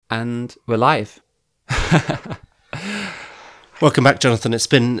And we're live. Welcome back, Jonathan. It's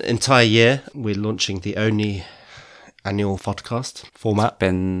been an entire year. We're launching the only annual podcast format.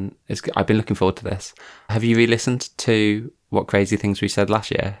 I've been looking forward to this. Have you re-listened to what crazy things we said last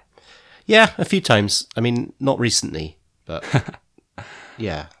year? Yeah, a few times. I mean, not recently, but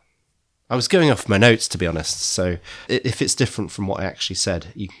yeah. I was going off my notes, to be honest. So if it's different from what I actually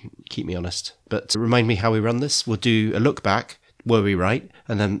said, you can keep me honest. But remind me how we run this. We'll do a look back. Were we right?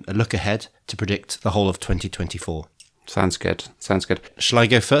 And then a look ahead to predict the whole of 2024. Sounds good. Shall I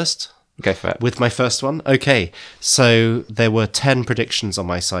go first? Go for it. With my first one? Okay, so there were 10 predictions on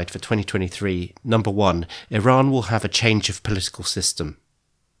my side for 2023. Number 1, Iran will have a change of political system.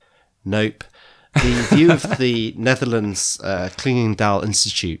 Nope. The view of the Netherlands Klingendahl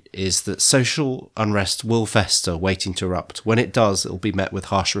Institute is that social unrest will fester, waiting to erupt. When it does, it will be met with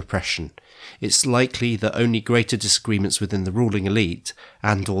harsh repression. It's likely that only greater disagreements within the ruling elite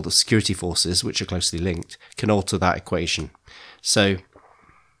and or the security forces, which are closely linked, can alter that equation. So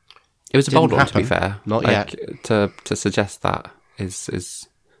it was a bold one, to be fair. Not yet. To suggest that is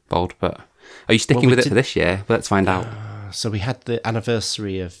bold, but are you sticking with it for this year? Let's find out. So we had the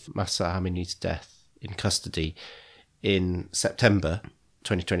anniversary of Mahsa Amini's death in custody in September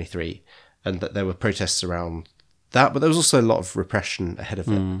 2023, and that there were protests around that, but there was also a lot of repression ahead of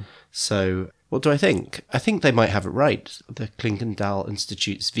it. So what do I think? I think they might have it right. The Klingendahl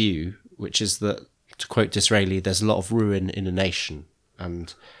Institute's view, which is that, to quote Disraeli, there's a lot of ruin in a nation,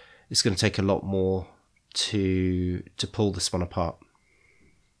 and it's going to take a lot more to pull this one apart.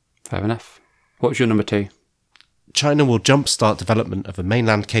 Fair enough. What was your number 2? China will jumpstart development of a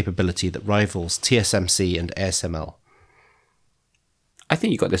mainland capability that rivals TSMC and ASML. I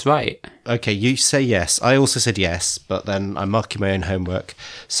think you got this right. Okay, you say yes. I also said yes, but then I'm marking my own homework.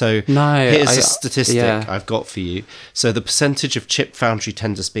 So here's a statistic I've got for you. So the percentage of chip foundry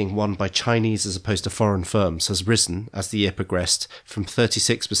tenders being won by Chinese as opposed to foreign firms has risen as the year progressed from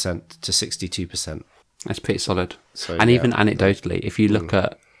 36% to 62%. That's pretty solid. So, and even anecdotally, if you look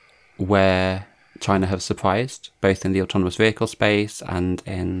at where China have surprised, both in the autonomous vehicle space and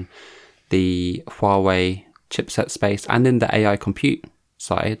in the Huawei chipset space and in the AI compute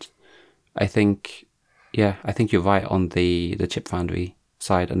side, I think you're right on the chip foundry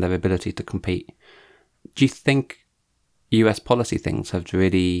side and their ability to compete. Do you think US policy things have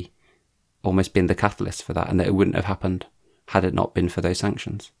really almost been the catalyst for that, and that it wouldn't have happened had it not been for those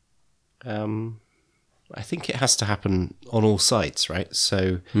sanctions? I think it has to happen on all sides, right?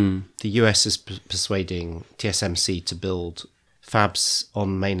 So the US is persuading TSMC to build fabs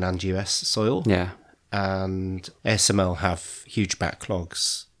on mainland US soil. Yeah. And ASML have huge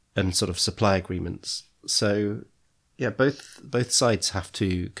backlogs and sort of supply agreements. So, yeah, both sides have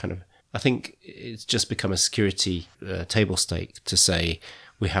to kind of... I think it's just become a security table stake to say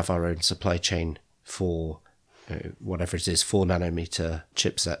we have our own supply chain for whatever it is, 4 nanometer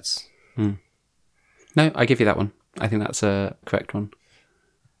chipsets. No, I give you that one. I think that's a correct one.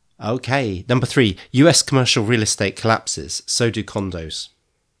 Okay, number 3, US commercial real estate collapses, so do condos.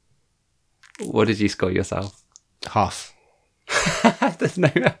 What did you score yourself? Half. There's no...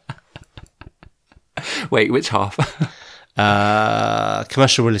 Wait, which half?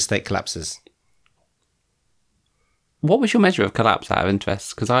 Commercial real estate collapses. What was your measure of collapse out of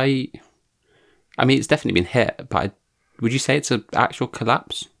interest? Because I mean, it's definitely been hit, but would you say it's an actual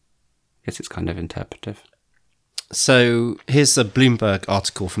collapse? I guess it's kind of interpretive. So here's a Bloomberg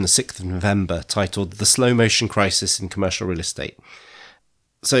article from the 6th of November titled "The Slow Motion Crisis in Commercial Real Estate."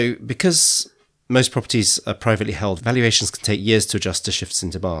 So because most properties are privately held, valuations can take years to adjust to shifts in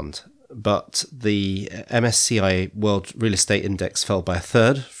demand. But the MSCI World Real Estate Index fell by a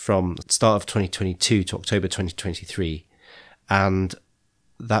third from the start of 2022 to October 2023. And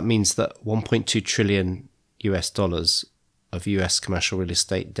that means that $1.2 trillion of US commercial real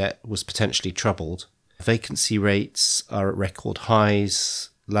estate debt was potentially troubled. Vacancy rates are at record highs.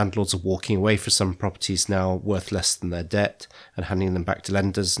 Landlords are walking away from some properties now worth less than their debt and handing them back to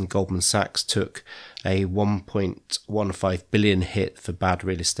lenders, and Goldman Sachs took a $1.15 billion hit for bad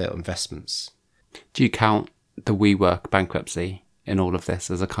real estate investments. Do you count the WeWork bankruptcy in all of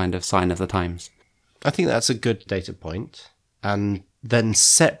this as a kind of sign of the times? I think that's a good data point. And then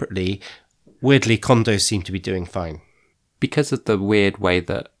separately, weirdly, condos seem to be doing fine. Because of the weird way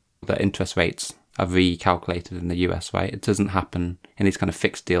that the interest rates are recalculated in the US, right? It doesn't happen in these kind of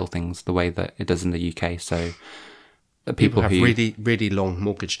fixed deal things the way that it does in the UK. So people have really, really long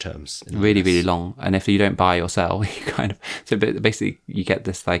mortgage terms. Really long. And if you don't buy or sell, you kind of... So basically you get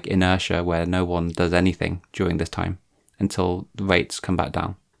this like inertia where no one does anything during this time until the rates come back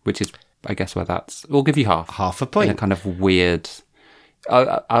down, which is, I guess, where that's... We'll give you half. Half a point. In a kind of weird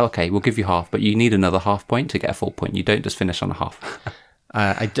Okay, we'll give you half, but you need another half point to get a full point. You don't just finish on a half.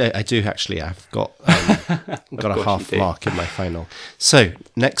 I do actually. I've got got a course half you do. mark in my final. So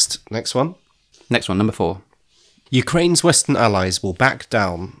next one. Next one, number 4. Ukraine's Western allies will back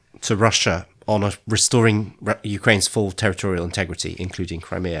down to Russia on restoring Ukraine's full territorial integrity, including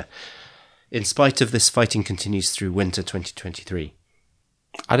Crimea. In spite of this, fighting continues through winter 2023.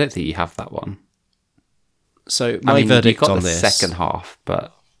 I don't think you have that one. So my verdict you got on the this. second half,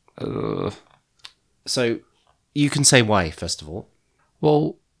 but So you can say why first of all.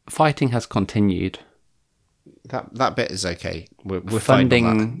 well, fighting has continued. That bit is okay. We're fine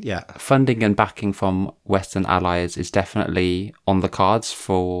on that. Yeah. Funding and backing from Western allies is definitely on the cards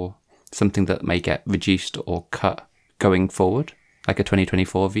for something that may get reduced or cut going forward, like a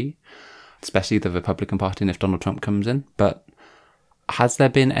 2024 view, especially the Republican Party and if Donald Trump comes in. But has there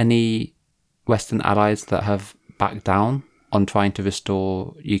been any Western allies that have backed down on trying to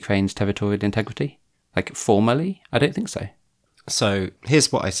restore Ukraine's territorial integrity? Like formally? I don't think so. So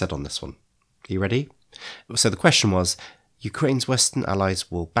here's what I said on this one. Are you ready? So the question was, Ukraine's Western allies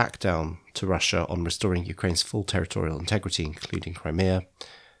will back down to Russia on restoring Ukraine's full territorial integrity, including Crimea.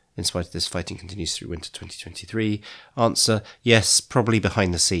 In spite of this, fighting continues through winter 2023. Answer, yes, probably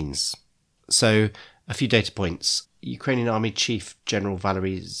behind the scenes. So a few data points. Ukrainian Army Chief General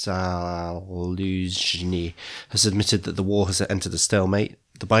Valery Zaluzhny has admitted that the war has entered a stalemate.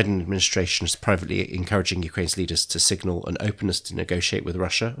 The Biden administration is privately encouraging Ukraine's leaders to signal an openness to negotiate with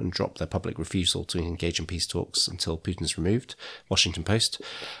Russia and drop their public refusal to engage in peace talks until Putin is removed. Washington Post.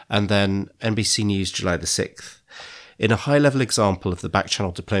 And then NBC News, July the 6th. In a high-level example of the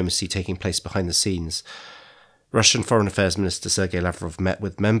back-channel diplomacy taking place behind the scenes, Russian Foreign Affairs Minister Sergei Lavrov met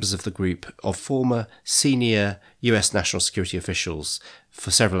with members of the group of former senior US national security officials for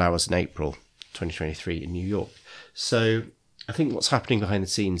several hours in April 2023 in New York. So I think what's happening behind the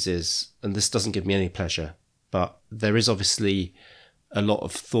scenes is, and this doesn't give me any pleasure, but there is obviously a lot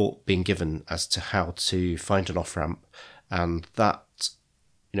of thought being given as to how to find an off-ramp, and that,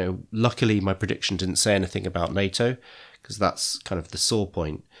 luckily my prediction didn't say anything about NATO, because that's kind of the sore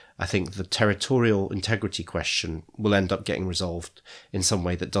point. I think the territorial integrity question will end up getting resolved in some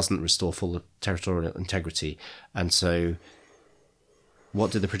way that doesn't restore full territorial integrity. And so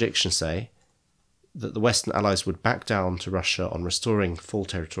what did the prediction say? That the Western allies would back down to Russia on restoring full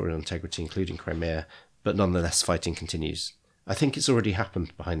territorial integrity, including Crimea, but nonetheless fighting continues. I think it's already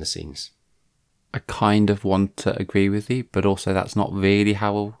happened behind the scenes. I kind of want to agree with you, but also that's not really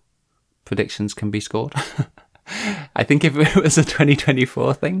how predictions can be scored. I think if it was a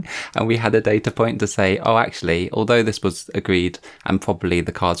 2024 thing and we had a data point to say, oh, actually, although this was agreed and probably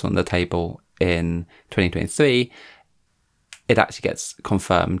the cards were on the table in 2023, it actually gets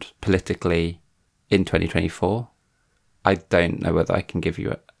confirmed politically in 2024. I don't know whether I can give you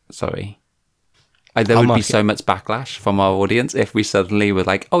it. Sorry. There would be so much backlash from our audience if we suddenly were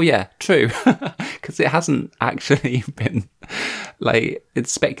like, oh yeah, true. Because it hasn't actually been,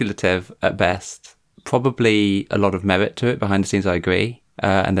 it's speculative at best. Probably a lot of merit to it behind the scenes, I agree.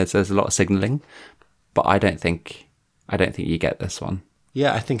 And there's a lot of signalling. But I don't think you get this one.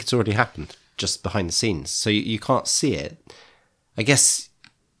 Yeah, I think it's already happened, just behind the scenes. So you can't see it. I guess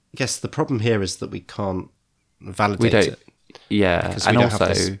the problem here is that we can't validate it. Yeah, because and we don't also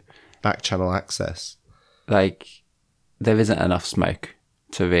have this back channel access. there isn't enough smoke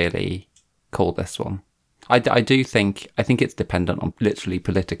to really call this one. I think it's dependent on literally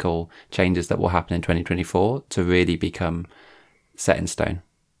political changes that will happen in 2024 to really become set in stone.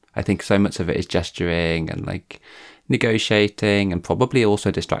 I think so much of it is gesturing and negotiating and probably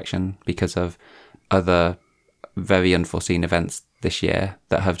also distraction because of other very unforeseen events this year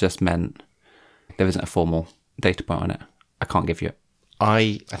that have just meant there isn't a formal data point on it. I can't give you it.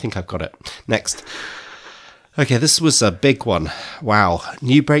 I think I've got it. Next. Okay, this was a big one. Wow.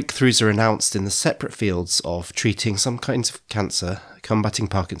 New breakthroughs are announced in the separate fields of treating some kinds of cancer, combating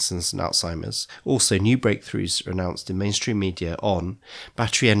Parkinson's and Alzheimer's. Also, new breakthroughs are announced in mainstream media on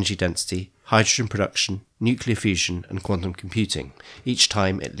battery energy density, hydrogen production, nuclear fusion, and quantum computing. Each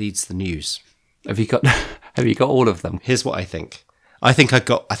time it leads the news. Have you got all of them? Here's what I think. I think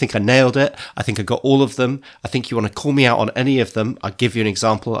I nailed it. I think I got all of them. I think you want to call me out on any of them. I'll give you an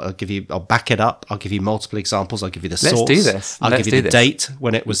example. I'll back it up. I'll give you multiple examples. I'll give you the source. Let's do this. I'll give you the date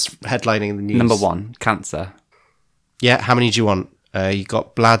when it was headlining the news. Number 1, cancer. Yeah, how many do you want? You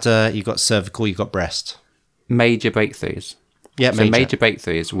got bladder, you got cervical, you got breast. Major breakthroughs. Yeah, so major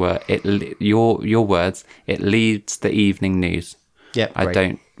breakthroughs were your words. It leads the evening news. Yeah, I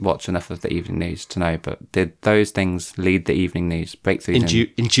don't watch enough of the evening news to know, but did those things lead the evening news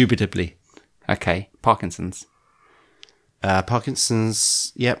breakthroughs? Indubitably. Okay, Parkinson's.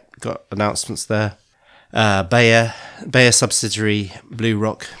 Parkinson's, yep, got announcements there. Bayer subsidiary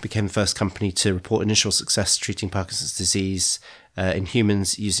BlueRock became the first company to report initial success treating Parkinson's disease in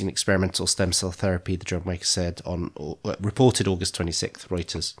humans using experimental stem cell therapy, the drug maker said reported August 26th,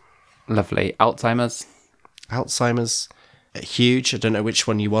 Reuters. Lovely. Alzheimer's, huge. I don't know which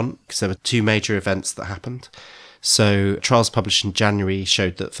one you want because there were two major events that happened. So trials published in January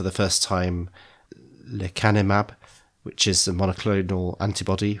showed that for the first time, lecanemab, which is a monoclonal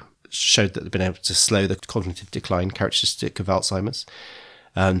antibody, showed that they've been able to slow the cognitive decline characteristic of Alzheimer's.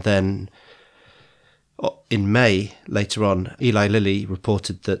 And then in May, later on, Eli Lilly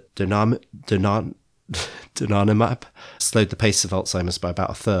reported that donanemab slowed the pace of Alzheimer's by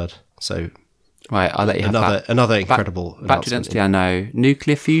about a third. So right, I'll let you have that. Another incredible battery density, I know.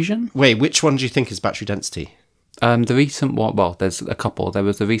 Nuclear fusion? Wait, which one do you think is battery density? The recent one, well, there's a couple. There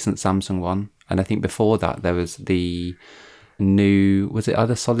was the recent Samsung one, and I think before that there was the new, was it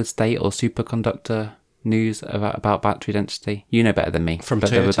either solid state or superconductor news about battery density? You know better than me. From but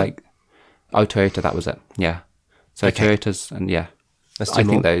Toyota? There was Toyota, that was it. Yeah. So okay. Toyota's, and yeah. I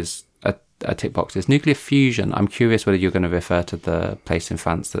think those are tick boxes. Nuclear fusion, I'm curious whether you're going to refer to the place in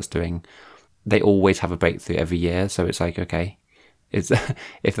France that's doing, they always have a breakthrough every year. So it's like, okay, if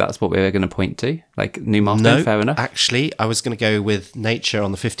that's what we're going to point to, like new milestone, no, fair enough. Actually, I was going to go with Nature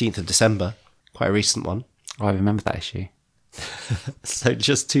on the 15th of December, quite a recent one. Oh, I remember that issue. So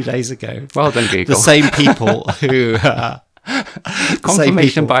just 2 days ago. Well done, Google. The same people who...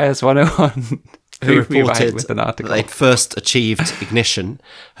 Confirmation bias 101. Who reported with an article. They'd first achieved ignition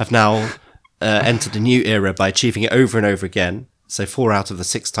have now entered a new era by achieving it over and over again. So 4 out of the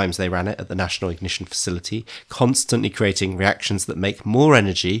 6 times they ran it at the National Ignition Facility, constantly creating reactions that make more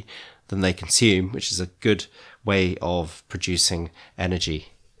energy than they consume, which is a good way of producing energy.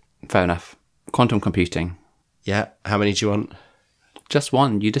 Fair enough. Quantum computing. Yeah. How many do you want? Just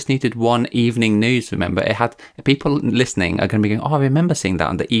one. You just needed one evening news, remember? It had people listening are going to be going, oh, I remember seeing that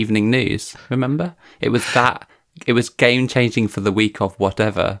on the evening news. Remember? It was game changing for the week of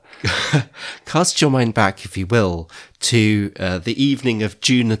whatever. Cast your mind back, if you will, to the evening of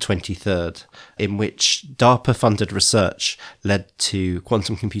June the 23rd, in which DARPA-funded research led to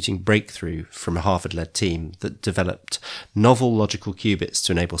quantum computing breakthrough from a Harvard-led team that developed novel logical qubits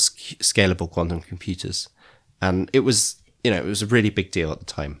to enable scalable quantum computers. And it was a really big deal at the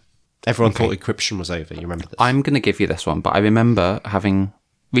time. Everyone thought encryption was over. You remember this? I'm going to give you this one, but I remember having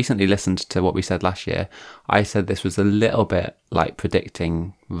recently listened to what we said last year. I said this was a little bit like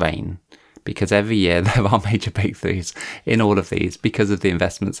predicting rain, because every year there are major breakthroughs in all of these because of the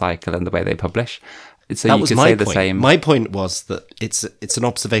investment cycle and the way they publish. So that you was could my say point. the same. My point was that it's an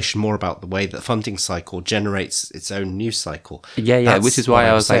observation more about the way that the funding cycle generates its own news cycle. Yeah, That's which is why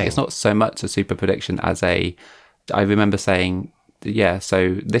I was saying. like, it's not so much a super prediction as I remember saying, yeah,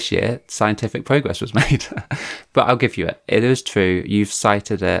 so this year scientific progress was made. But I'll give you it. It is true. You've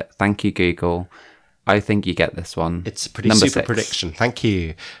cited it. Thank you, Google. I think you get this one. It's a pretty Number super 6. prediction. Thank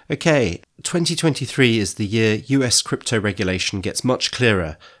you. Okay, 2023 is the year US crypto regulation gets much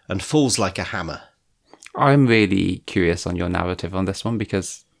clearer and falls like a hammer. I'm really curious on your narrative on this one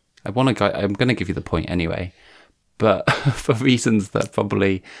because I'm going to give you the point anyway, but for reasons that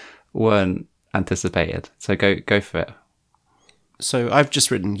probably weren't anticipated. So go for it. So I've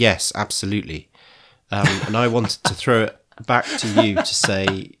just written yes, absolutely. And I wanted to throw it back to you to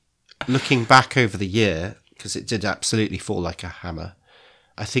say, looking back over the year, because it did absolutely fall like a hammer,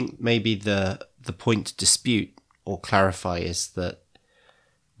 I think maybe the point to dispute or clarify is that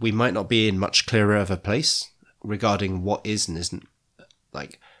we might not be in much clearer of a place regarding what is and isn't.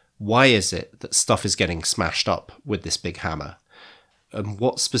 Like, why is it that stuff is getting smashed up with this big hammer? And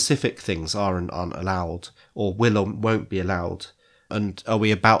what specific things are and aren't allowed, or will or won't be allowed? And are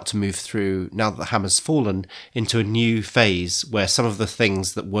we about to move through, now that the hammer's fallen, into a new phase where some of the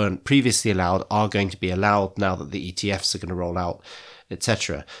things that weren't previously allowed are going to be allowed now that the ETFs are going to roll out,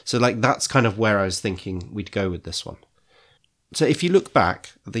 etc.? So that's kind of where I was thinking we'd go with this one. So if you look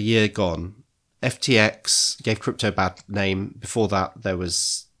back at the year gone, FTX gave crypto a bad name. Before that, there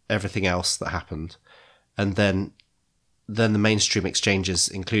was everything else that happened. And then the mainstream exchanges,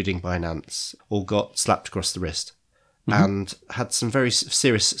 including Binance, all got slapped across the wrist and had some very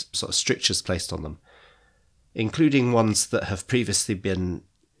serious sort of strictures placed on them, including ones that have previously been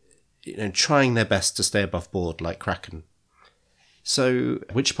trying their best to stay above board, like Kraken. So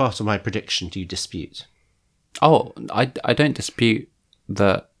which part of my prediction do you dispute? Oh, I don't dispute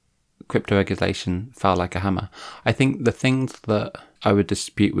that crypto regulation fell like a hammer. I think the things that I would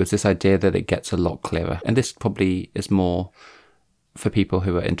dispute was this idea that it gets a lot clearer. And this probably is more for people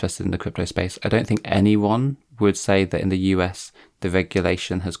who are interested in the crypto space, I don't think anyone would say that in the US, the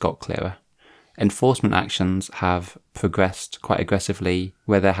regulation has got clearer. Enforcement actions have progressed quite aggressively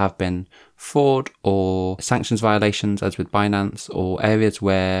where there have been fraud or sanctions violations, as with Binance, or areas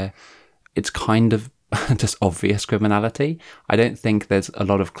where it's kind of just obvious criminality. I don't think there's a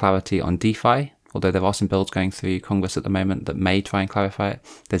lot of clarity on DeFi, although there are some bills going through Congress at the moment that may try and clarify it.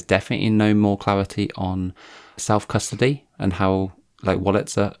 There's definitely no more clarity on self-custody and how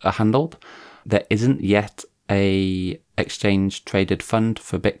wallets are handled. There isn't yet a exchange traded fund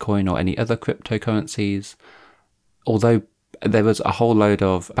for Bitcoin or any other cryptocurrencies, although there was a whole load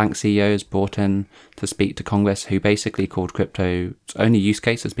of bank CEOs brought in to speak to Congress who basically called crypto's only use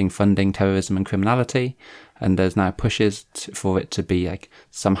case as being funding terrorism and criminality. And there's now pushes for it to be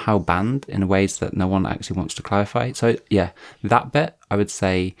somehow banned in ways that no one actually wants to clarify. So yeah, that bit I would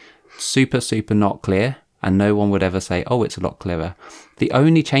say super, super not clear. And no one would ever say, oh, it's a lot clearer. The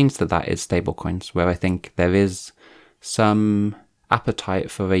only change to that is stablecoins, where I think there is some appetite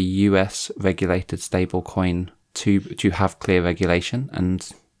for a US regulated stablecoin to have clear regulation and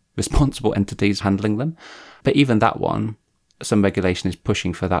responsible entities handling them. But even that one, some regulation is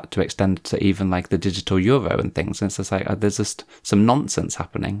pushing for that to extend to even the digital euro and things. And it's just there's just some nonsense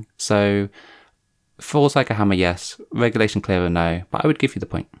happening. So falls like a hammer, yes. Regulation clearer, no. But I would give you the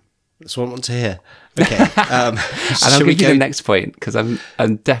point. That's what I want to hear. Okay. And I'll give you the next point, because I'm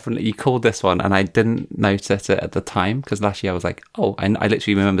definitely, you called this one and I didn't notice it at the time, because last year I was like, oh, I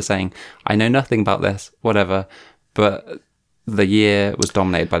literally remember saying, I know nothing about this, whatever. But the year was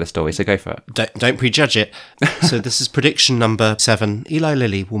dominated by the story, so go for it. Don't prejudge it. So this is prediction number 7. Eli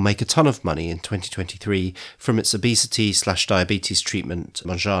Lilly will make a ton of money in 2023 from its obesity/diabetes treatment,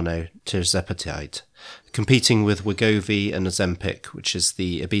 Mounjaro tirzepatide, competing with Wegovy and Ozempic, which is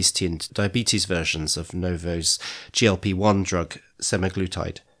the obesity and diabetes versions of Novo's GLP-1 drug,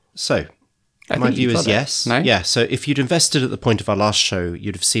 semaglutide. So, my view is yes. No? Yeah, so if you'd invested at the point of our last show,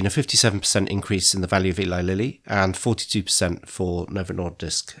 you'd have seen a 57% increase in the value of Eli Lilly and 42% for Novo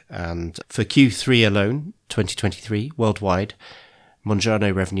Nordisk. And for Q3 alone, 2023, worldwide,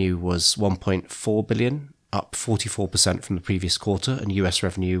 Mounjaro revenue was 1.4 billion, up 44% from the previous quarter, and US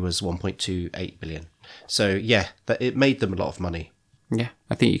revenue was 1.28 billion. So yeah, it made them a lot of money. Yeah,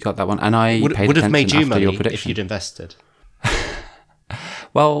 I think you got that one. And I would have made you money if you'd invested.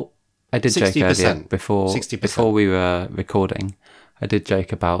 Well, I did 60%. joke earlier before we were recording. I did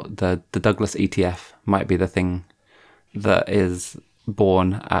joke about the Douglas ETF might be the thing that is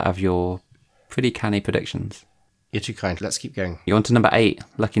born out of your pretty canny predictions. You're too kind. Let's keep going. You're on to number 8.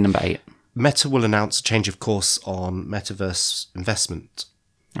 Lucky number 8. Meta will announce a change of course on metaverse investment.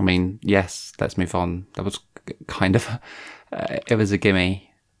 I mean, yes, let's move on. That was kind of, it was a gimme.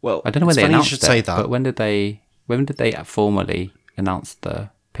 Well, I don't know when they announced it, say that. But when did they formally announce the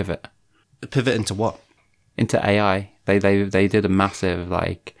pivot? The pivot into what? Into AI. They did a massive,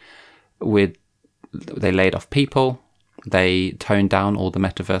 they laid off people. They toned down all the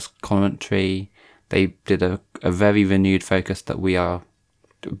metaverse commentary. They did a very renewed focus that we are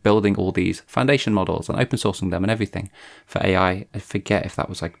building all these foundation models and open sourcing them and everything for AI. I forget if that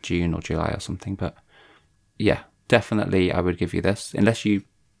was June or July or something, but yeah, definitely I would give you this, unless you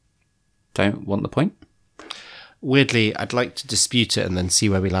don't want the point. Weirdly, I'd like to dispute it and then see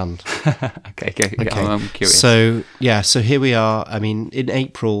where we land. Okay. I'm curious. So here we are. I mean, in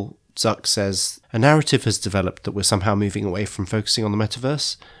April, Zuck says, a narrative has developed that we're somehow moving away from focusing on the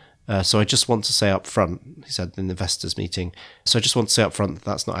metaverse. So I just want to say up front, he said in the investors meeting, so I just want to say up front that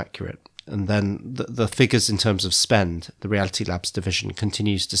that's not accurate. And then the figures in terms of spend, the Reality Labs division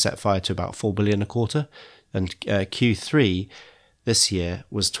continues to set fire to about 4 billion a quarter. And Q3 this year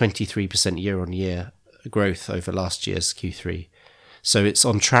was 23% year-on-year growth over last year's Q3. So it's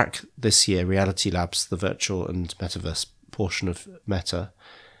on track this year. Reality Labs, the virtual and metaverse portion of Meta,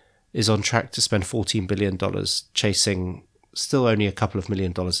 is on track to spend $14 billion, chasing still only a couple of $1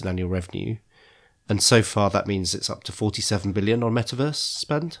 million in annual revenue. And so far that means it's up to $47 billion on metaverse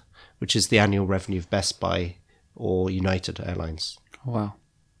spend, which is the annual revenue of Best Buy or United Airlines. Wow.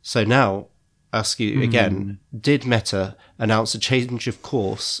 So now, ask you again, did Meta announce a change of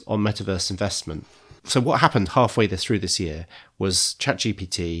course on metaverse investment? So what happened halfway through this year was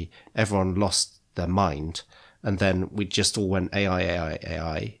ChatGPT, everyone lost their mind, and then we just all went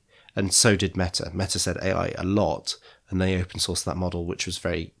AI, and so did Meta. Meta said AI a lot, and they open sourced that model, which was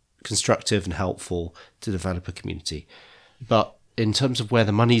very constructive and helpful to the developer community. But in terms of where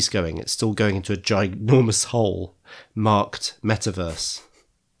the money's going, it's still going into a ginormous hole marked metaverse.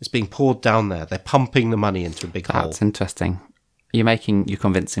 It's being poured down there. They're pumping the money into a big hole. That's interesting. You're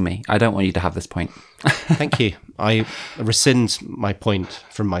convincing me. I don't want you to have this point. Thank you. I rescind my point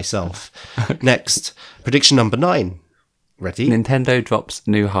from myself. Next, prediction number 9. Ready? Nintendo drops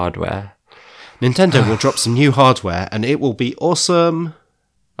new hardware. Nintendo will drop some new hardware and it will be awesome.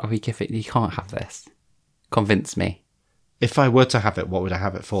 Oh, you can't have this. Convince me. If I were to have it, what would I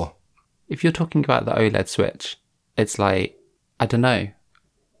have it for? If you're talking about the OLED Switch, it's like, I don't know.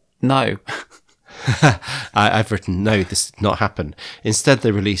 No. I've written, no, this did not happen. Instead,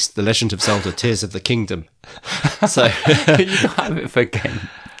 they released The Legend of Zelda Tears of the Kingdom. So You can't have it for a game.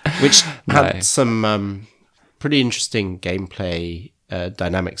 Which No. had some pretty interesting gameplay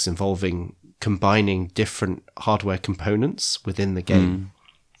dynamics involving combining different hardware components within the game.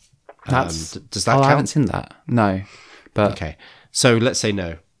 Does that count? I haven't seen that. No. But Okay, so let's say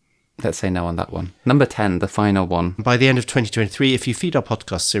no. let's say no on that one. Number 10, the final one. By the end of 2023, if you feed our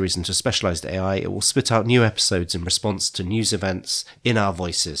podcast series into specialized AI, it will spit out new episodes in response to news events in our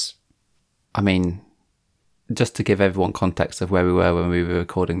voices. I mean, just to give everyone context of where we were when we were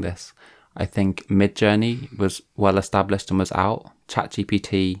recording this, I think Midjourney was well established and was out.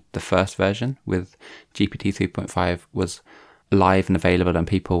 ChatGPT, the first version with GPT 3.5, was live and available and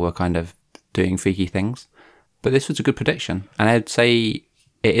people were kind of doing freaky things. But this was a good prediction. And I'd say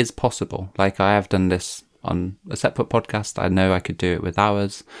it is possible. Like, I have done this on a separate podcast. I know I could do it with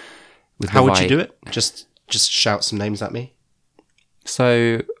ours. How would you do it? Just shout some names at me.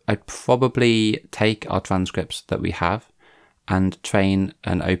 So I'd probably take our transcripts that we have and train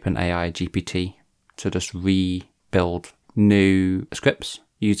an OpenAI GPT to just rebuild new scripts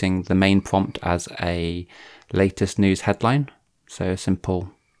using the main prompt as a latest news headline. So a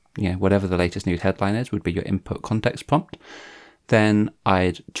simple, whatever the latest news headline is would be your input context prompt. Then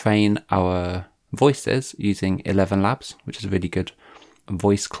I'd train our voices using 11 Labs, which is a really good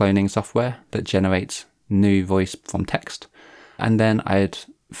voice cloning software that generates new voice from text. And then I'd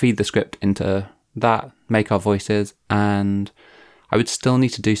feed the script into that, make our voices, and I would still need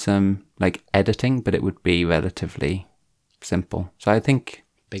to do some editing, but it would be relatively simple. So I think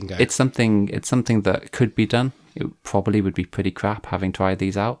Bingo. it's something that could be done. It probably would be pretty crap having tried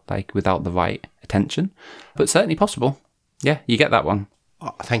these out, without the right attention, but certainly possible. Yeah, you get that one.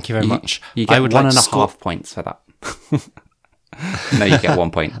 Oh, thank you very much. You get I would 1.5 points for that. No, you get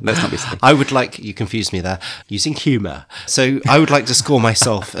 1 point. Let's not be silly. I would like, you confused me there, using humour. So I would like to score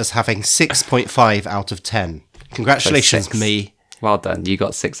myself as having 6.5 out of 10. Congratulations, So 6. me. Well done. You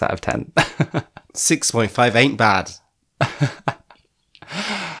got 6 out of 10. 6.5 ain't bad.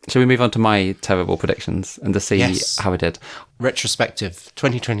 Shall we move on to my terrible predictions and to see Yes. how I did? Retrospective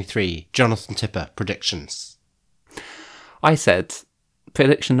 2023, Jonathan Tipper predictions. I said,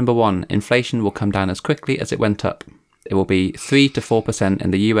 prediction number 1, inflation will come down as quickly as it went up. It will be 3 to 4%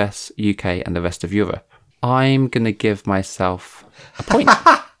 in the US, UK, and the rest of Europe. I'm going to give myself a point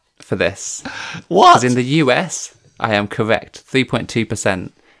for this. What? Because in the US, I am correct,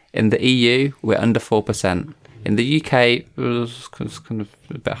 3.2%. In the EU, we're under 4%. In the UK, it was kind of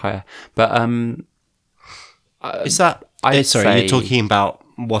a bit higher. But Is that... I'd sorry, say- you're talking about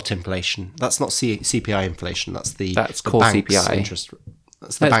what inflation? That's not CPI inflation. That's the core bank's CPI. interest.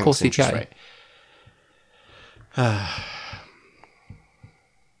 That's the No, it's core bank's interest CPI. rate.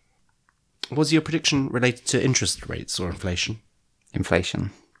 Was your prediction related to interest rates or inflation?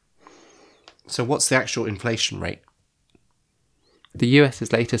 inflation. So what's the actual inflation rate? The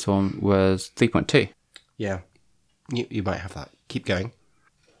US's latest one was 3.2. Yeah, you might have that. Keep going.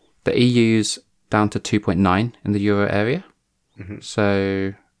 The EU's down to 2.9 in the euro area.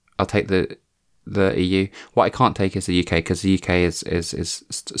 So I'll take the EU. What I can't take is the UK, because the UK is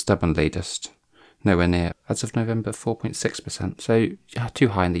stubbornly just nowhere near. As of November, 4.6%. So too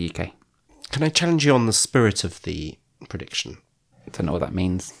high in the UK. Can I challenge you on the spirit of the prediction? Don't know what that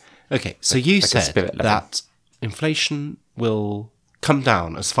means. Okay, so you like a said spirit level. that inflation will come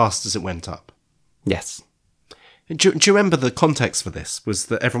down as fast as it went up. Yes. Do you remember the context for this? Was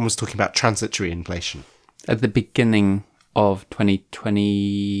that everyone was talking about transitory inflation? At the beginning of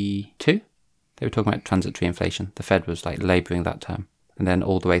 2022, they were talking about transitory inflation. The Fed was labouring that term. And then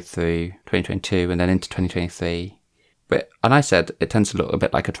all the way through 2022 and then into 2023. And I said it tends to look a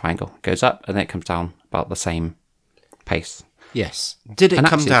bit like a triangle. It goes up and then it comes down about the same pace. Yes. Did it And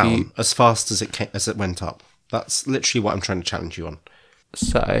come actually, down as fast as it went up? That's literally what I'm trying to challenge you on.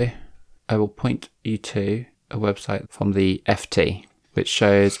 So I will point you to a website from the FT, which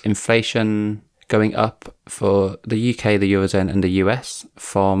shows inflation going up for the UK, the Eurozone and the US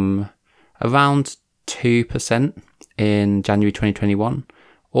from around 2% in January 2021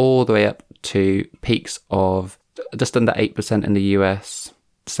 all the way up to peaks of just under 8% in the US,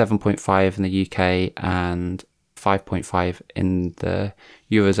 7.5% in the UK and 5.5 in the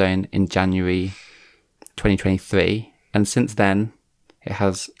Eurozone in January 2023. And since then, it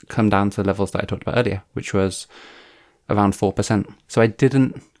has come down to the levels that I talked about earlier, which was around 4%. So I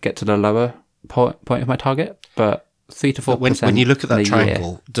didn't get to the lower point of my target, but 3 to 4%. When you look at that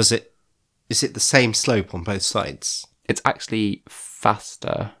triangle, is it the same slope on both sides? It's actually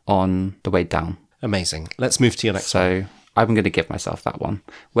faster on the way down. Amazing. Let's move to your next one. So I'm going to give myself that one.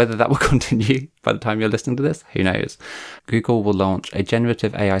 Whether that will continue by the time you're listening to this, who knows? Google will launch a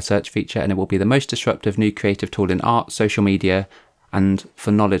generative AI search feature, and it will be the most disruptive new creative tool in art, social media, and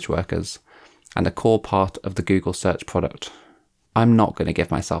for knowledge workers, and a core part of the Google search product. I'm not going to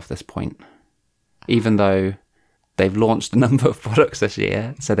give myself this point, even though they've launched a number of products this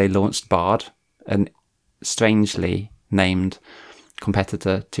year. So they launched Bard, an strangely named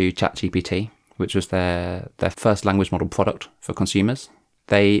competitor to ChatGPT, which was their first language model product for consumers.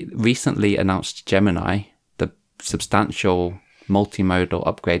 They recently announced Gemini, the substantial multimodal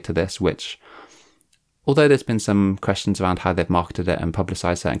upgrade to this, which, although there's been some questions around how they've marketed it and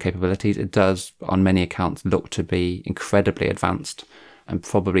publicized certain capabilities, it does, on many accounts, look to be incredibly advanced and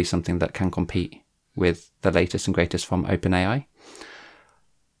probably something that can compete with the latest and greatest from OpenAI.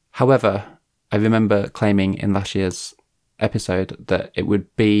 However, I remember claiming in last year's episode that it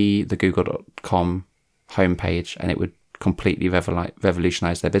would be the google.com homepage and it would completely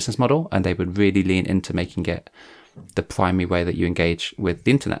revolutionize their business model, and they would really lean into making it the primary way that you engage with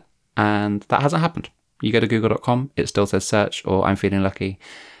the internet. And that hasn't happened. You go to google.com, it still says search or I'm feeling lucky.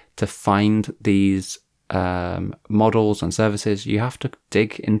 To find these models and services, you have to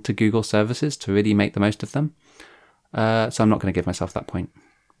dig into Google services to really make the most of them. So I'm not going to give myself that point.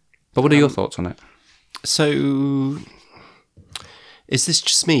 But what are your thoughts on it? So is this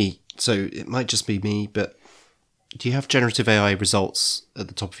just me? So it might just be me, but do you have generative AI results at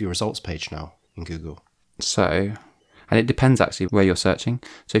the top of your results page now in Google? So, and it depends actually where you're searching.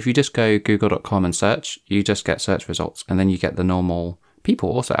 So if you just go google.com and search, you just get search results, and then you get the normal people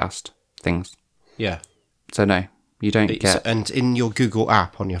also asked things. Yeah. So no, you don't get... And in your Google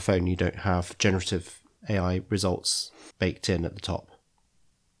app on your phone, you don't have generative AI results baked in at the top?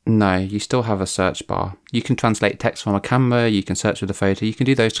 No, you still have a search bar. You can translate text from a camera, you can search with a photo, you can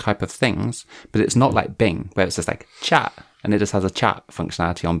do those type of things, but it's not like Bing, where it's just like chat, and it just has a chat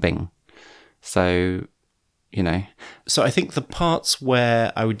functionality on Bing. So, you know. So I think the parts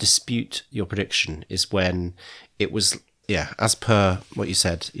where I would dispute your prediction is when it was, as per what you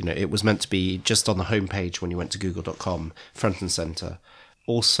said, it was meant to be just on the homepage when you went to google.com, front and center.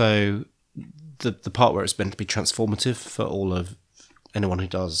 Also, the part where it's meant to be transformative for all of anyone who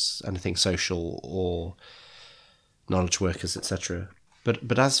does anything social or knowledge workers, etc.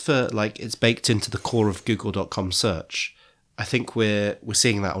 But as for it's baked into the core of google.com search, I think we're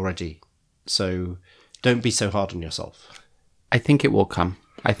seeing that already. So don't be so hard on yourself. I think it will come.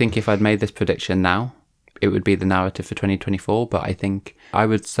 I think if I'd made this prediction now, it would be the narrative for 2024. But I think I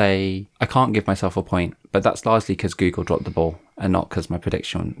would say I can't give myself a point, but that's largely because Google dropped the ball and not because my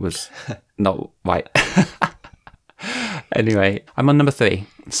prediction was not right. Anyway, I'm on number 3.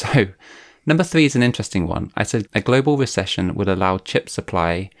 So number 3 is an interesting one. I said a global recession would allow chip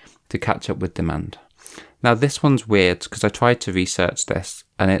supply to catch up with demand. Now this one's weird because I tried to research this,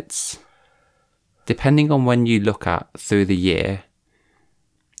 and it's depending on when you look at through the year,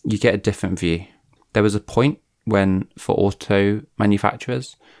 you get a different view. There was a point when for auto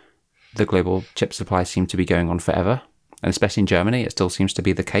manufacturers, the global chip supply seemed to be going on forever. And especially in Germany, it still seems to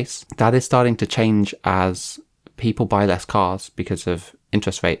be the case. That is starting to change as people buy less cars because of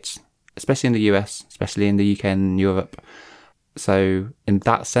interest rates, especially in the US, especially in the UK and Europe. So in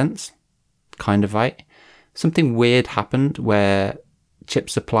that sense, kind of right. Something weird happened where chip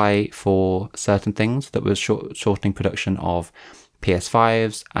supply for certain things that was shortening production of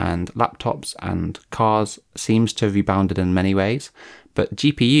PS5s and laptops and cars seems to have rebounded in many ways. But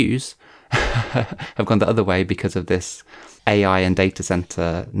GPUs have gone the other way because of this AI and data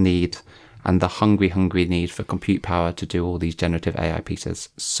center need and the hungry need for compute power to do all these generative AI pieces.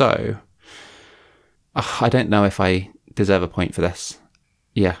 So, I don't know if I deserve a point for this.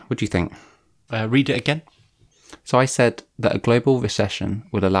 Yeah, what do you think? Read it again. So I said that a global recession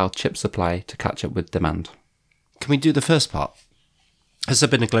would allow chip supply to catch up with demand. Can we do the first part? Has there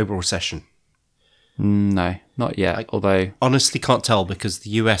been a global recession? No, not yet, although... honestly can't tell because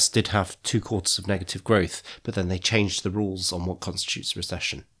the US did have 2 quarters of negative growth, but then they changed the rules on what constitutes a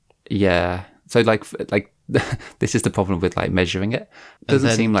recession. Yeah. So this is the problem with measuring it. It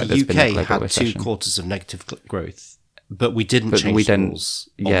doesn't seem like there's been a global recession. Had 2 quarters of negative growth, but we didn't change the rules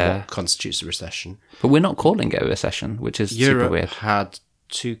on what constitutes a recession. But we're not calling it a recession, which is super weird. Europe had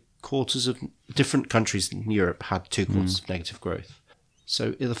 2 quarters of different countries in Europe had 2 quarters of negative growth.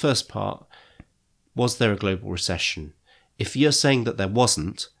 So in the first part, was there a global recession? If you're saying that there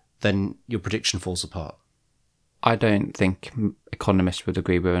wasn't, then your prediction falls apart. I don't think economists would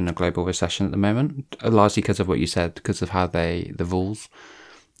agree we're in a global recession at the moment, largely because of what you said, because of how the rules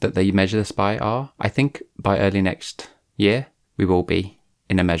that they measure this by are. I think by early next year, we will be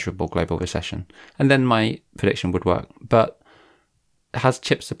in a measurable global recession. And then my prediction would work. But has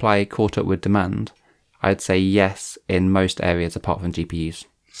chip supply caught up with demand? I'd say yes in most areas apart from GPUs.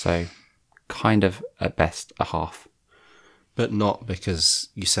 So kind of at best a half. But not because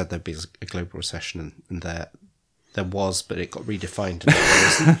you said there'd be a global recession and there was, but it got redefined.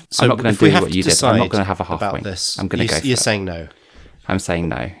 So I'm not going to do what you did. I'm not going to have a half point. This, I'm going to go for it. You're saying no. I'm saying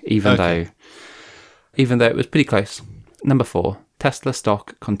no, even though it was pretty close. Number 4, Tesla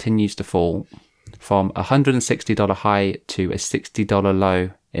stock continues to fall from a $160 high to a $60 low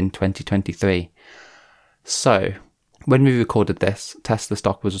in 2023. So when we recorded this, Tesla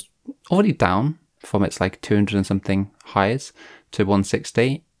stock was already down from its like 200 and something highs to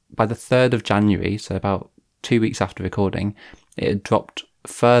 160. By the 3rd of January, so about 2 weeks after recording, it had dropped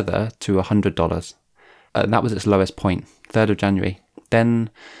further to $100. And that was its lowest point, 3rd of January. Then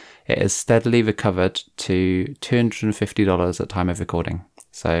it has steadily recovered to $250 at time of recording.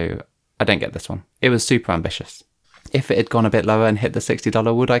 So I don't get this one. It was super ambitious. If it had gone a bit lower and hit the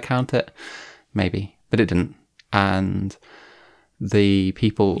 $60, would I count it? Maybe, but it didn't. And the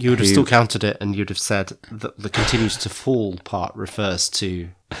people you would have still counted it, and you'd have said that the continues to fall part refers to.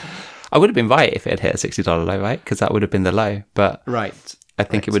 I would have been right if it had hit a $60 low, right? Because that would have been the low. But right, I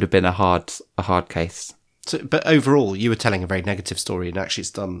think it would have been a hard case. So, but overall, you were telling a very negative story, and actually,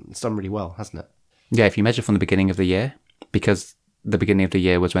 it's done really well, hasn't it? Yeah, if you measure from the beginning of the year, because the beginning of the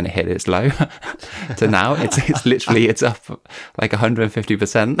year was when it hit its low, to now, it's literally it's up like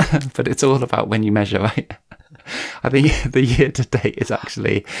 150%. But it's all about when you measure, right? I think the year to date is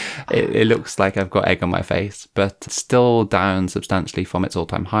actually, it looks like I've got egg on my face, but still down substantially from its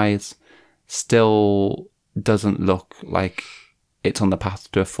all-time highs. Still doesn't look like it's on the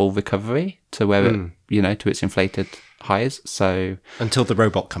path to a full recovery to where it, to its inflated highs. So until the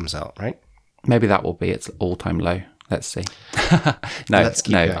robot comes out, right? Maybe that will be its all-time low. Let's see. No,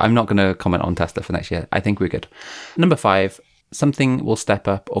 I'm not going to comment on Tesla for next year. I think we're good. Number 5, something will step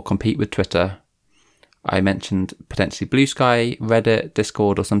up or compete with Twitter. I mentioned potentially Blue Sky, Reddit,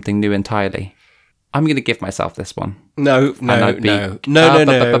 Discord, or something new entirely. I'm going to give myself this one. No. Let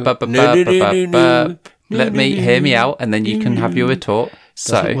me hear me out, and then you can have your retort.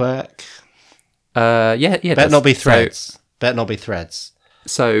 Doesn't work. Yeah. Better not be Threads. Better not be Threads.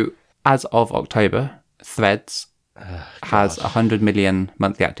 So, as of October, Threads has 100 million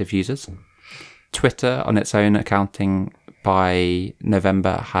monthly active users. Twitter, on its own accounting by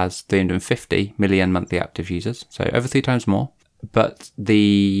November, has 350 million monthly active users. So over 3 times more. But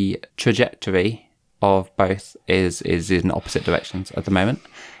the trajectory of both is in opposite directions at the moment.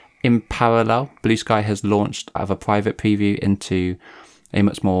 In parallel, Blue Sky has launched out of a private preview into a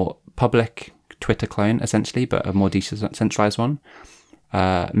much more public Twitter clone, essentially, but a more decentralized one.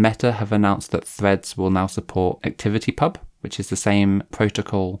 Meta have announced that Threads will now support ActivityPub, which is the same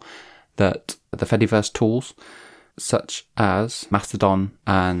protocol that the Fediverse tools, such as Mastodon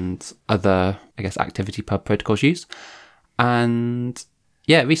and other, ActivityPub protocols use. And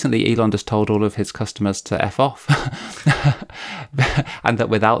yeah, recently Elon just told all of his customers to F off. And that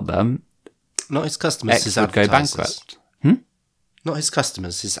without them, not his customers, X his would go bankrupt. Not his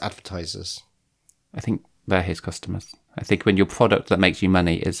customers, his advertisers. I think they're his customers. I think when your product that makes you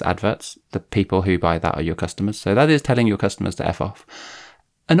money is adverts, the people who buy that are your customers. So that is telling your customers to F off.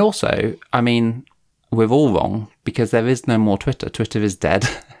 And also, I mean, we're all wrong because there is no more Twitter. Twitter is dead.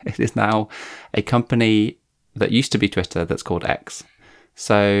 It is now a company that used to be Twitter that's called X.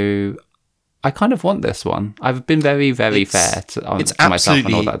 So I kind of want this one. I've been very, very fair to myself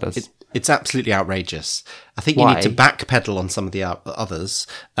and all that does. It's absolutely outrageous. I think Why? You need to backpedal on some of the others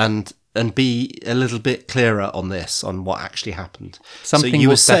and be a little bit clearer on this, on what actually happened. Something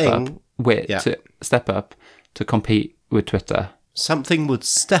will step up to compete with Twitter. Something would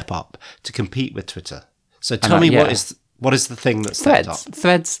step up to compete with Twitter. So tell me what is the thing that stepped up?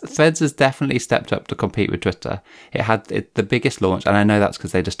 Threads has definitely stepped up to compete with Twitter. It had the biggest launch, and I know that's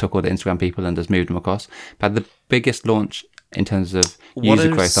because they just took all the Instagram people and just moved them across. But the biggest launch in terms of user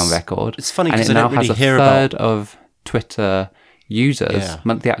growth on record. It's funny because I don't really hear about. And it now has a third of Twitter users,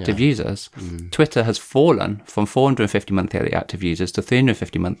 monthly active users. Twitter has fallen from 450 monthly active users to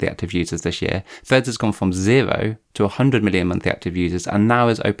 350 monthly active users this year. Threads has gone from 0 to 100 million monthly active users, and now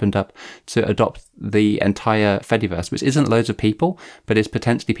is opened up to adopt the entire Fediverse, which isn't loads of people, but is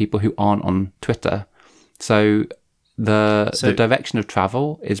potentially people who aren't on Twitter. So the direction of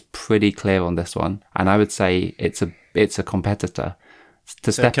travel is pretty clear on this one, and I would say it's a competitor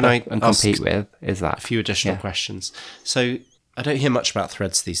to step up and compete with. Is that a few additional questions? So I don't hear much about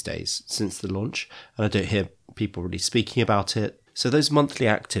Threads these days since the launch, and I don't hear people really speaking about it. So those monthly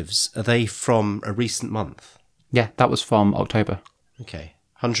actives, are they from a recent month? Yeah, that was from October. Okay,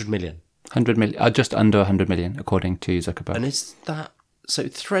 100 million. 100 million, just under 100 million, according to Zuckerberg. And is that... So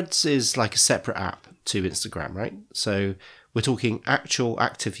Threads is like a separate app to Instagram, right? So we're talking actual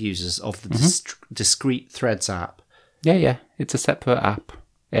active users of the discrete Threads app. Yeah. It's a separate app.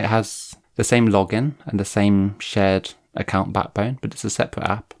 It has the same login and the same shared account backbone, but it's a separate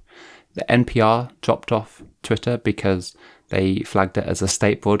app. The NPR dropped off Twitter because they flagged it as a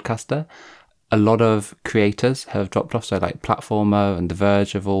state broadcaster. A lot of creators have dropped off, so like Platformer and The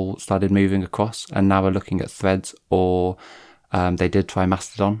Verge have all started moving across and now are looking at Threads, or they did try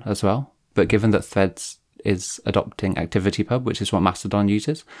Mastodon as well. But given that Threads is adopting ActivityPub, which is what Mastodon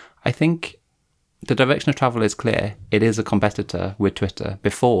uses, I think the direction of travel is clear. It is a competitor with Twitter.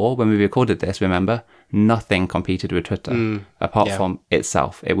 Before, when we recorded this, remember, nothing competed with Twitter apart from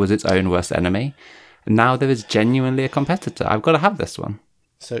itself. It was its own worst enemy. Now there is genuinely a competitor. I've got to have this one.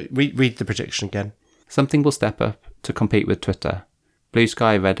 So read the prediction again. Something will step up to compete with Twitter. Blue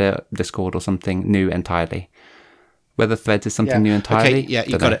Sky, Reddit, Discord, or something new entirely. Whether Threads is something new entirely. Okay,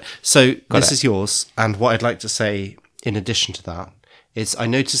 you got it. So this is yours. And what I'd like to say in addition to that is I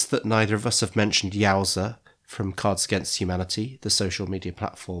noticed that neither of us have mentioned Yowza from Cards Against Humanity, the social media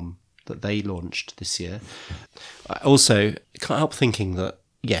platform that they launched this year. I also can't help thinking that,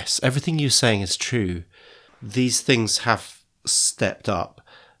 yes, everything you're saying is true. These things have stepped up,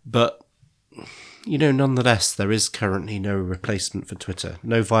 but, nonetheless, there is currently no replacement for Twitter,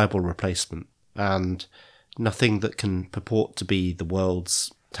 no viable replacement, and nothing that can purport to be the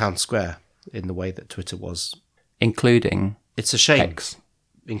world's town square in the way that Twitter was. Including... It's a shame. X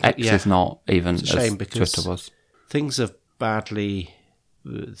is not even as Twitter was. Things are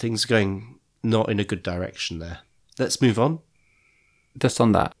going not in a good direction there. Let's move on. Just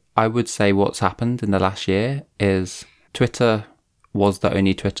on that, I would say what's happened in the last year is Twitter was the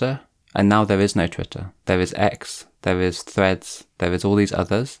only Twitter, and now there is no Twitter. There is X, there is Threads, there is all these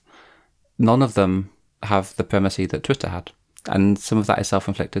others. None of them have the primacy that Twitter had. And some of that is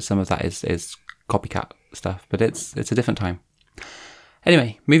self-inflicted, some of that is copycat stuff, but it's a different time.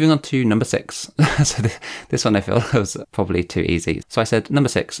 Anyway, moving on to number 6. So this one I feel was probably too easy. So I said, number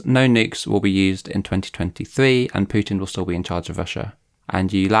 6, no nukes will be used in 2023 and Putin will still be in charge of Russia.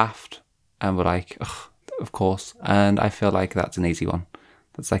 And you laughed and were like, ugh, of course. And I feel like that's an easy one.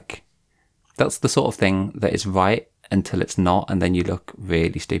 That's the sort of thing that is right until it's not, and then you look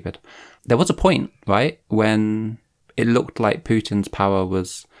really stupid. There was a point, right, when it looked like Putin's power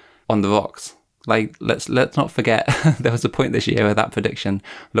was on the rocks. Like, let's not forget, there was a point this year where that prediction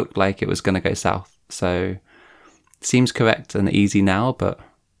looked like it was going to go south. So, seems correct and easy now, but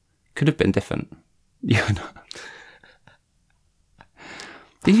could have been different. Did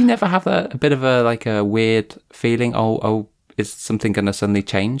you never have a bit of a weird feeling? Oh, is something going to suddenly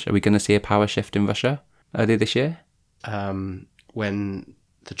change? Are we going to see a power shift in Russia earlier this year? When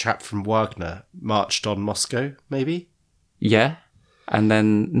the chap from Wagner marched on Moscow, maybe? Yeah. And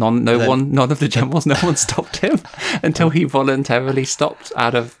then none of the generals, no one stopped him until he voluntarily stopped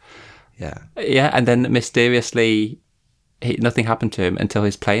out of... Yeah, and then mysteriously, nothing happened to him until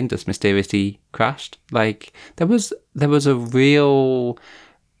his plane just mysteriously crashed. Like, there was a real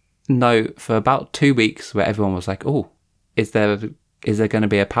note for about 2 weeks where everyone was like, oh, is there going to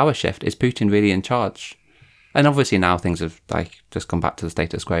be a power shift? Is Putin really in charge? And obviously now things have just gone back to the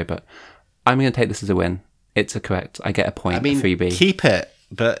status quo, but I'm going to take this as a win. It's a correct. I get a point. Freebie. Keep it,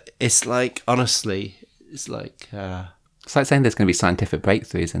 but it's like, honestly, it's like... it's like saying there's going to be scientific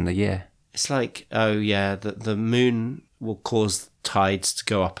breakthroughs in the year. It's like, oh yeah, the moon will cause tides to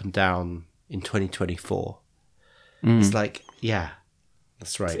go up and down in 2024. It's like, yeah,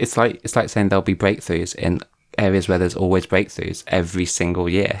 that's right. It's like saying there'll be breakthroughs in areas where there's always breakthroughs every single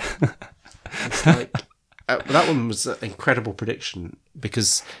year. It's like... that one was an incredible prediction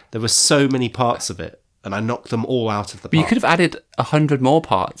because there were so many parts of it. And I knocked them all out of the park. But you could have added 100 more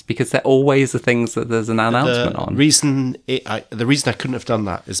parts because they're always the things that there's an announcement on. The reason I couldn't have done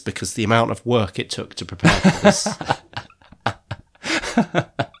that is because the amount of work it took to prepare for this.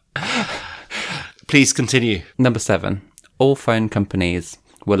 Please continue. Number 7. all phone companies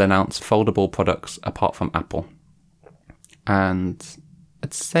will announce foldable products apart from Apple. And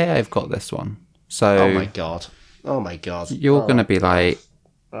I'd say I've got this one. So Oh my god. you're going to be like,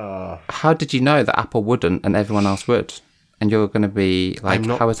 how did you know that Apple wouldn't and everyone else would? And you're going to be like,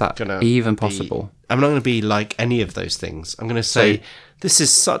 how is that even possible? I'm not going to be like any of those things. I'm going to say this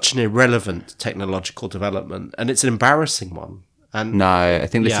is such an irrelevant technological development, and it's an embarrassing one. And No, I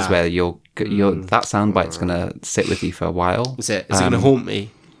think this is where you're that soundbite's going to sit with you for a while. Is it going to haunt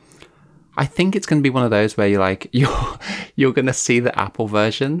me? I think it's going to be one of those where you're like, you're going to see the Apple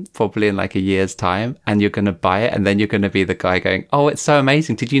version probably in like a year's time, and you're going to buy it, and then you're going to be the guy going, oh, it's so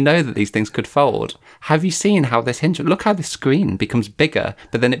amazing. Did you know that these things could fold? Have you seen how this hinge? Look how the screen becomes bigger,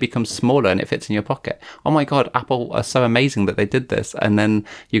 but then it becomes smaller and it fits in your pocket. Oh my God, Apple are so amazing that they did this. And then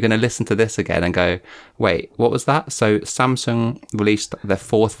you're going to listen to this again and go, wait, what was that? So Samsung released their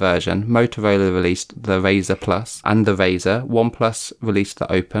 4th version, Motorola released the Razr Plus and the Razr, OnePlus released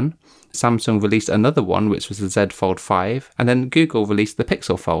the Open, Samsung released another one, which was the Z Fold 5, and then Google released the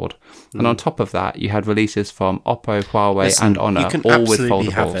Pixel Fold. And on top of that, you had releases from Oppo, Huawei, and Honor, all with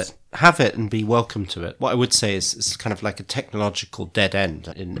foldables. Have it and be welcome to it. What I would say is it's kind of like a technological dead end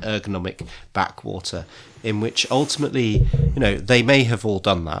in ergonomic backwater, in which ultimately, they may have all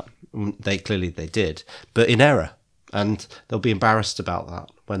done that. They did, but in error. And they'll be embarrassed about that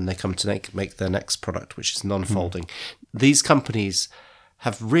when they come to make their next product, which is non-folding. These companies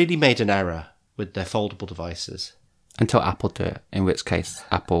have really made an error with their foldable devices. Until Apple do it, in which case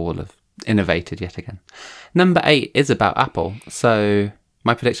Apple will have innovated yet again. Number 8 is about Apple. So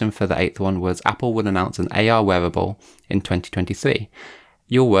my prediction for the 8th one was Apple would announce an AR wearable in 2023.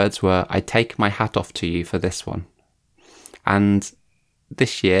 Your words were, I take my hat off to you for this one. And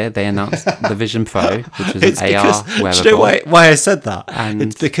this year they announced the Vision Pro, which was an AR wearable. Do you know why I said that? And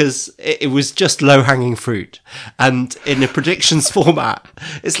it's because it was just low-hanging fruit. And in a predictions format,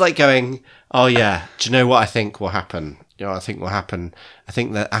 it's like going, oh yeah, do you know what I think will happen? I think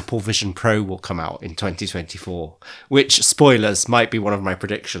the Apple Vision Pro will come out in 2024, which, spoilers, might be one of my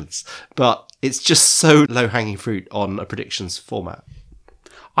predictions. But it's just so low-hanging fruit on a predictions format.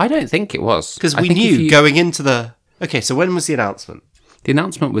 I don't think it was. Because we knew going into the... Okay, so when was the announcement? The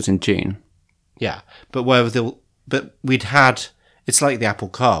announcement was in June. Yeah, but we'd had, it's like the Apple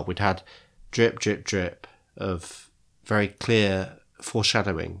car, we'd had drip, drip, drip of very clear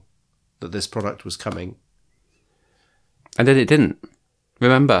foreshadowing that this product was coming. And then it didn't.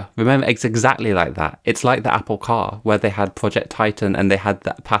 Remember, it's exactly like that. It's like the Apple car, where they had Project Titan and they had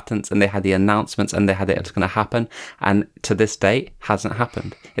the patents and they had the announcements and they had it's going to happen. And to this date, hasn't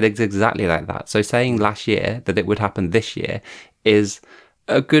happened. It is exactly like that. So saying last year that it would happen this year is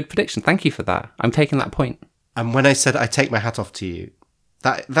a good prediction. Thank you for that. I'm taking that point. And when I said I take my hat off to you,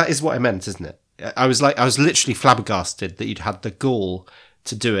 that is what I meant, isn't it? I was literally flabbergasted that you'd had the gall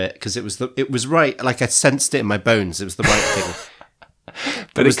to do it, because it was right. Like I sensed it in my bones. It was the right thing.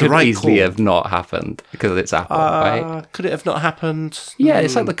 But it could easily have not happened because it's Apple, right? Could it have not happened? Yeah,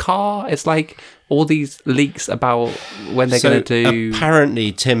 it's like the car. It's like all these leaks about when they're going to do...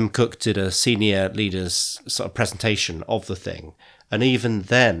 Apparently, Tim Cook did a senior leader's sort of presentation of the thing. And even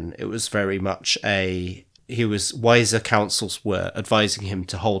then, it was very much wiser counsels were advising him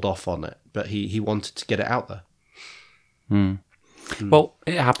to hold off on it. But he wanted to get it out there. Well,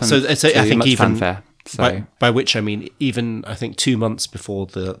 it happened so I think much even fanfare. So. By which I mean, even I think 2 months before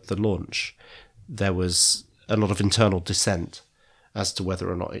the launch, there was a lot of internal dissent as to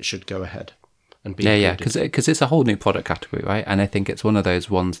whether or not it should go ahead and be included. Because it's a whole new product category, right? And I think it's one of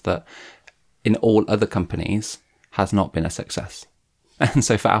those ones that in all other companies has not been a success. And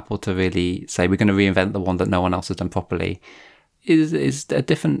so for Apple to really say we're going to reinvent the one that no one else has done properly is a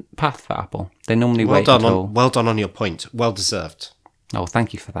different path for Apple. They normally wait until... Well done on your point. Well deserved. Oh,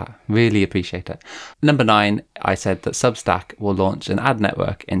 thank you for that. Really appreciate it. Number 9, I said that Substack will launch an ad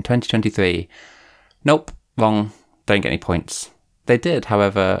network in 2023. Nope, wrong. Don't get any points. They did,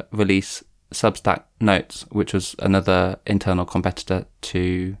 however, release Substack Notes, which was another internal competitor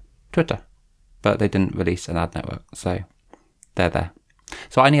to Twitter. But they didn't release an ad network, so they're there.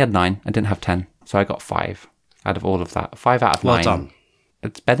 So I only had 9. I didn't have 10, so I got 5 out of all of that. 5 out of 9. Well done.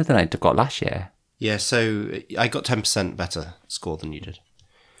 It's better than I got last year. Yeah, so I got 10% better score than you did.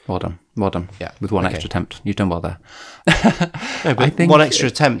 Well done. Yeah, with one extra attempt. You've done well there. No, but one extra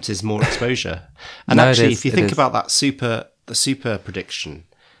attempt is more exposure. And actually, if you think about that the super prediction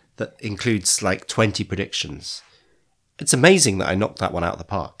that includes like 20 predictions, it's amazing that I knocked that one out of the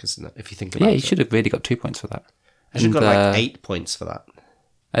park, isn't it? If you think about it. Yeah, you should have really got 2 points for that. I should have got like 8 points for that.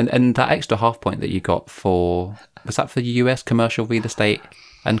 And that extra half point that you got was that for US commercial real estate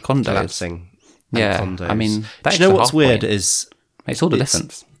and condos? Collapsing. Yeah, condos. I mean, that Do you know extra what's half weird point is makes all the it's-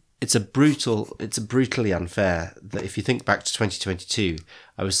 difference. it's brutally unfair that if you think back to 2022,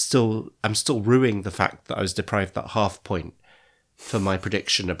 I'm still rueing the fact that I was deprived that half point for my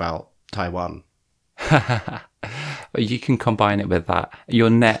prediction about Taiwan. But you can combine it with that. Your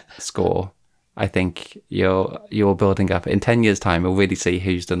net score, I think you're building up. In 10 years' time, we'll really see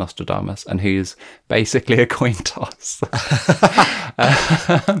who's the Nostradamus and who's basically a coin toss.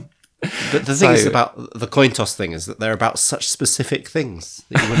 But the thing is about the coin toss thing is that they're about such specific things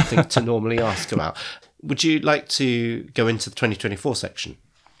that you wouldn't think to normally ask about. Would you like to go into the 2024 section?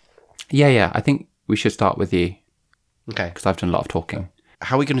 Yeah. I think we should start with you Okay. because I've done a lot of talking.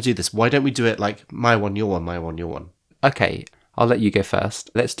 How are we going to do this? Why don't we do it like my one, your one, my one, your one? Okay, I'll let you go first.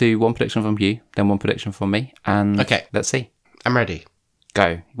 Let's do one prediction from you, then one prediction from me, and Okay. let's see. I'm ready.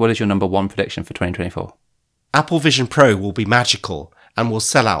 Go. What is your number one prediction for 2024? Apple Vision Pro will be magical and will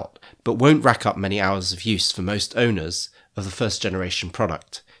sell out, but won't rack up many hours of use for most owners of the first generation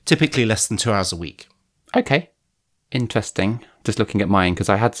product, typically less than 2 hours a week. Okay, interesting. Just looking at mine, because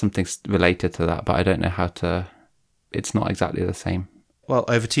I had something related to that, but I don't know how to... It's not exactly the same. Well,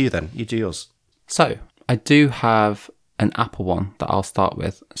 over to you then. You do yours. So, I do have an Apple one that I'll start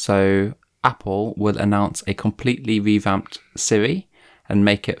with. So, Apple will announce a completely revamped Siri and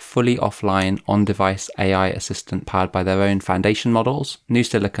make it fully offline, on-device AI assistant powered by their own foundation models, new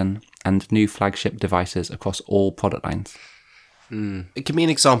silicon, and new flagship devices across all product lines. Give me an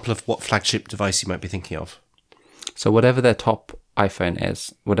example of what flagship device you might be thinking of. So whatever their top iPhone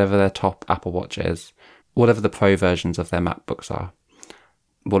is, whatever their top Apple Watch is, whatever the Pro versions of their MacBooks are,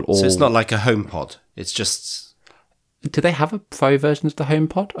 will all... So it's not like a HomePod. It's just... Do they have a Pro version of the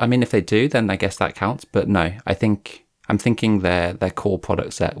HomePod? I mean, if they do, then I guess that counts. But no, I'm thinking their core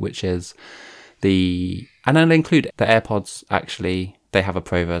product set, which is and I'll include the AirPods. Actually, they have a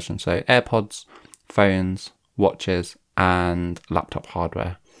Pro version. So AirPods, phones, watches, and laptop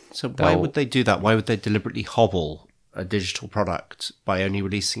hardware. So why would they do that? Why would they deliberately hobble a digital product by only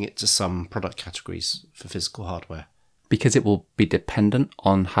releasing it to some product categories for physical hardware? Because it will be dependent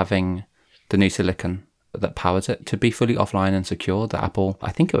on having the new silicon that powers it to be fully offline and secure that Apple,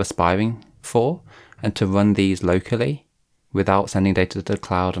 I think, are aspiring for, and to run these locally without sending data to the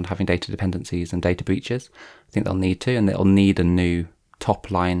cloud and having data dependencies and data breaches. I think they'll need to, and they'll need a new top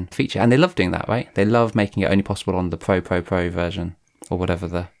line feature. And they love doing that, right? They love making it only possible on the Pro version, or whatever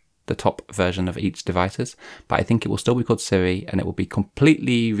the top version of each device is. But I think it will still be called Siri, and it will be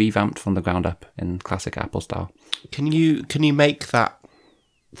completely revamped from the ground up in classic Apple style. Can you make that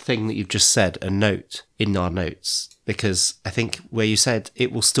thing that you've just said a note in our notes? Because I think where you said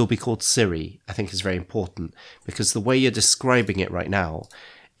it will still be called Siri, I think is very important, because the way you're describing it right now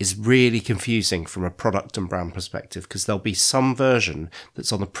is really confusing from a product and brand perspective, because there'll be some version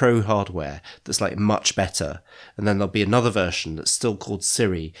that's on the Pro hardware that's like much better, and then there'll be another version that's still called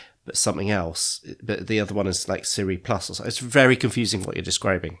Siri but something else, but the other one is like Siri Plus or something. It's very confusing what you're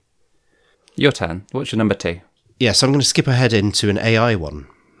describing. Your turn. What's your number two? Yeah, so I'm going to skip ahead into an AI one.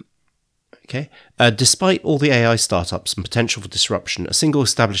 Okay. Despite all the AI startups and potential for disruption, a single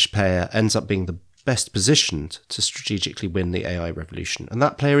established player ends up being the best positioned to strategically win the AI revolution, and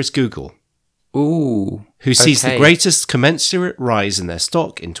that player is Google. Ooh. Who sees the greatest commensurate rise in their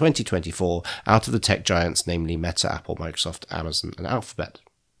stock in 2024 out of the tech giants, namely Meta, Apple, Microsoft, Amazon, and Alphabet.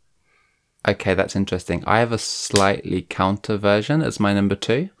 Okay, that's interesting. I have a slightly counter version as my number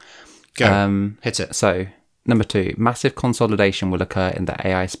two. Go. Hit it. So, number two, massive consolidation will occur in the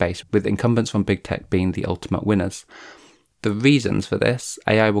AI space, with incumbents from big tech being the ultimate winners. The reasons for this: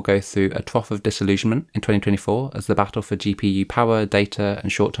 AI will go through a trough of disillusionment in 2024 as the battle for GPU power, data,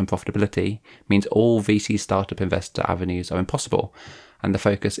 and short-term profitability means all VC startup investor avenues are impossible, and the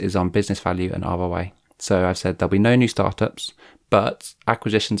focus is on business value and ROI. So I've said there'll be no new startups, but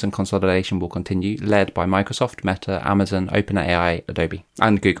acquisitions and consolidation will continue, led by Microsoft, Meta, Amazon, OpenAI, Adobe,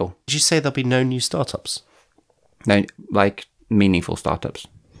 and Google. Did you say there'll be no new startups? No, like meaningful startups.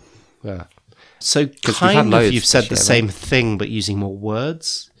 Yeah. So we've had kind of loads you've said this the year, same thing but using more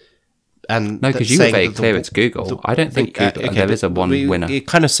words. And No, because you were very clear it's Google. I don't think Google, there is a one winner. You're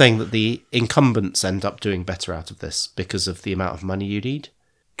kind of saying that the incumbents end up doing better out of this because of the amount of money you need.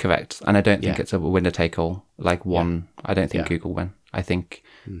 Correct. And I don't think it's a winner take all, like one. I don't think Google win. I think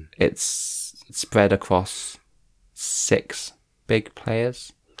it's spread across 6 big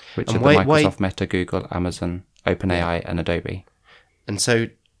players, which are the Microsoft, Meta, Google, Amazon, OpenAI, and Adobe. And so,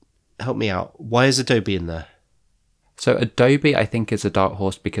 help me out. Why is Adobe in there? So Adobe, I think, is a dark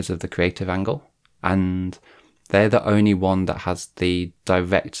horse because of the creative angle. And they're the only one that has the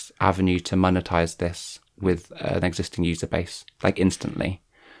direct avenue to monetize this with an existing user base, like instantly.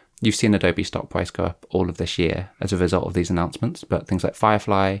 You've seen Adobe stock price go up all of this year as a result of these announcements, but things like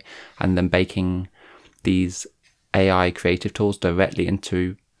Firefly and then baking these AI creative tools directly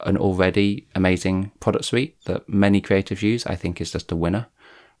into an already amazing product suite that many creatives use, I think is just a winner.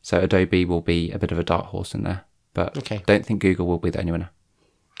 So Adobe will be a bit of a dark horse in there, but don't think Google will be the only winner.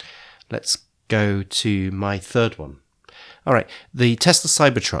 Let's go to my third one. All right. The Tesla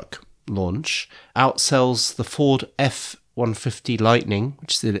Cybertruck launch outsells the Ford F-150 Lightning,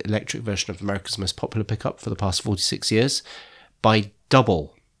 which is the electric version of America's most popular pickup for the past 46 years, by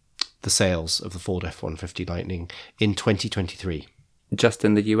double the sales of the Ford F-150 Lightning in 2023. Just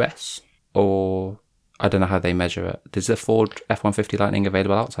in the US? Or I don't know how they measure it. Is the Ford F-150 Lightning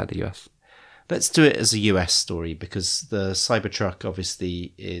available outside the US? Let's do it as a US story because the Cybertruck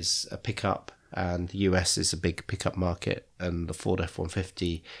obviously is a pickup and the US is a big pickup market, and the Ford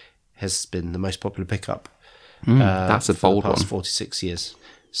F-150 has been the most popular pickup that's a bold for the past one. 46 years.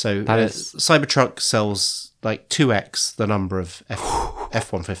 So That is... Cybertruck sells like 2x the number of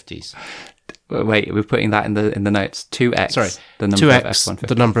F-150s. Wait, we're putting that in the notes. 2x. Sorry, the number 2x of F-150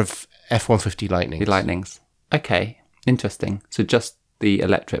 the number of F-150 Lightnings. Lightnings. Okay, interesting. So just the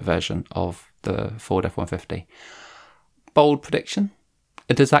electric version of the Ford F-150. Bold prediction.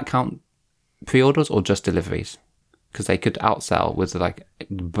 Does that count pre-orders or just deliveries? Because they could outsell with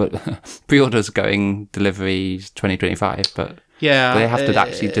but pre-orders going deliveries 2025, but yeah, they have to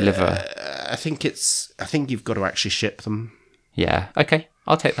actually deliver. I think you've got to actually ship them. Yeah. Okay,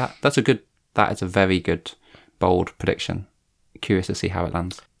 I'll take that. That is a very good, bold prediction. Curious to see how it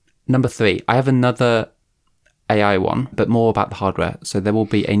lands. Number 3, I have another AI one, but more about the hardware. So there will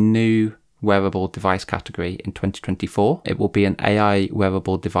be a new wearable device category in 2024. It will be an AI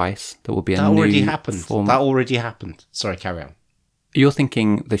wearable device that will be That already happened. Sorry, carry on. You're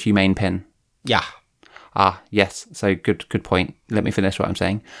thinking the Humane pin. Yeah. Ah, yes. So good point. Let me finish what I'm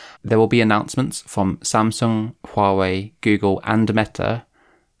saying. There will be announcements from Samsung, Huawei, Google, and Meta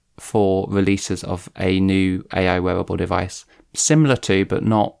for releases of a new AI wearable device, similar to, but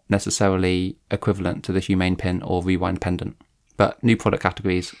not necessarily equivalent to the Humane pin or Rewind pendant. But new product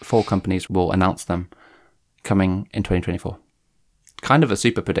categories, 4 companies will announce them coming in 2024. Kind of a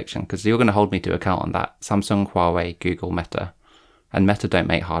super prediction, because you're going to hold me to account on that. Samsung, Huawei, Google, Meta. And Meta don't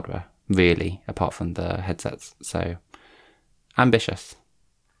make hardware, really, apart from the headsets. So, ambitious.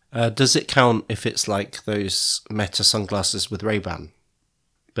 Does it count if it's like those Meta sunglasses with Ray-Ban,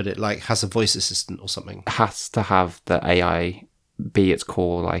 but it like has a voice assistant or something? Has to have the AI be its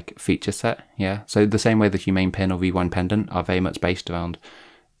core feature set, yeah. So the same way the Humane pin or Rewind pendant are very much based around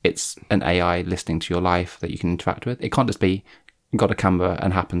it's an AI listening to your life that you can interact with. It can't just be got a camera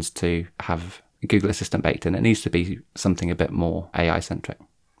and happens to have Google Assistant baked in. It needs to be something a bit more AI centric.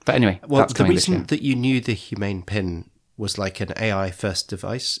 But anyway, well, that's the coming this year. reason that you knew the Humane pin was like an AI first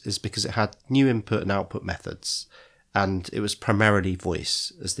device is because it had new input and output methods, and it was primarily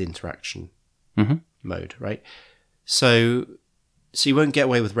voice as the interaction mode, right? So you won't get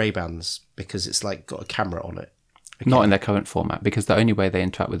away with Ray-Bans because it's like got a camera on it. Okay. Not in their current format, because the only way they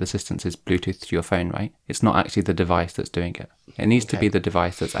interact with assistants is Bluetooth to your phone, right? It's not actually the device that's doing it. It needs to be the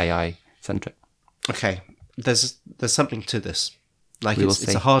device that's AI centric. Okay, there's something to this. Like it's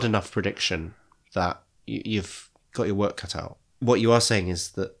a hard enough prediction that you've got your work cut out. What you are saying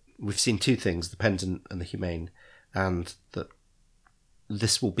is that we've seen 2 things: the pendant and the Humane, and that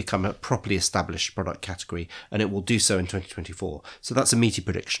this will become a properly established product category, and it will do so in 2024. So that's a meaty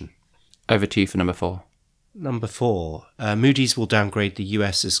prediction. Over to you for number 4. Number 4, Moody's will downgrade the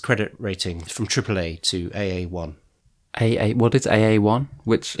US's credit rating from AAA to AA1. AA, what is AA1?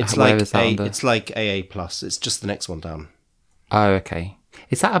 It's like AA plus. It's just the next one down. Oh, okay.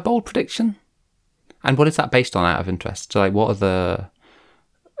 Is that a bold prediction? And what is that based on, out of interest? So,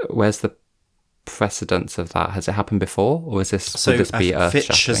 where's the precedence of that? Has it happened before, or is this? Would this be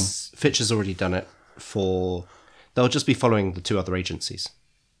earth-shattering? Fitch has already done it for. They'll just be following the 2 other agencies.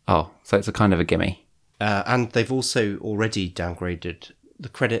 Oh, so it's a kind of a gimme. And they've also already downgraded the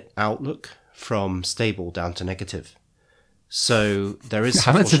credit outlook from stable down to negative. So there is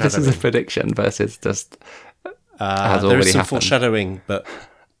how much of this is a prediction versus just has already there is some happened? Foreshadowing, but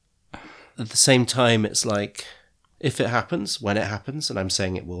at the same time, it's like if it happens, when it happens, and I'm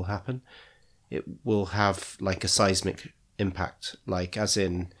saying it will happen, it will have like a seismic impact, like as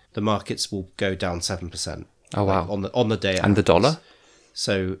in the markets will go down 7%. Oh wow! On the day, and the dollar.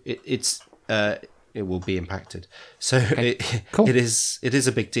 So it will be impacted. So okay. Cool. it is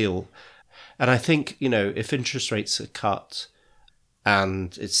a big deal. And I think, if interest rates are cut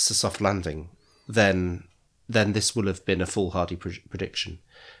and it's a soft landing, then this will have been a foolhardy prediction.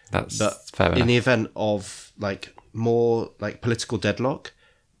 That's fair enough. In the event of more political deadlock,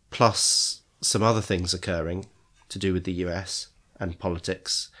 plus some other things occurring to do with the US and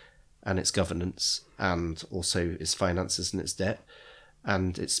politics and its governance and also its finances and its debt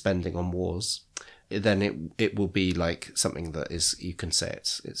and its spending on wars, then it will be like something that is, you can say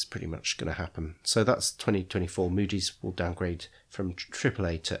it's pretty much going to happen. So that's 2024. Moody's will downgrade from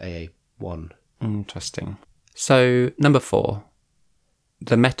AAA to AA1. Interesting. So number 4,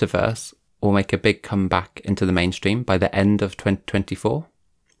 the metaverse will make a big comeback into the mainstream by the end of 2024.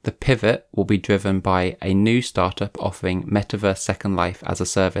 The pivot will be driven by a new startup offering Metaverse Second Life as a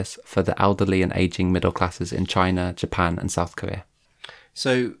service for the elderly and aging middle classes in China, Japan, and South Korea.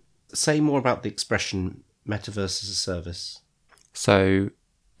 So say more about the expression metaverse as a service. So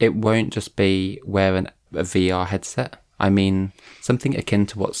it won't just be wearing a VR headset. I mean, something akin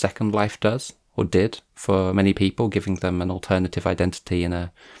to what Second Life does or did for many people, giving them an alternative identity in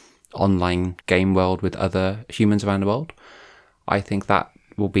a online game world with other humans around the world. I think that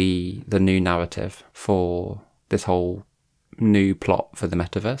will be the new narrative for this whole new plot for the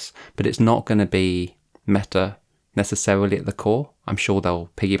metaverse, but it's not going to be meta necessarily at the core. I'm sure they'll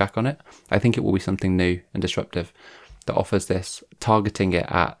piggyback on it. I think it will be something new and disruptive that offers this, targeting it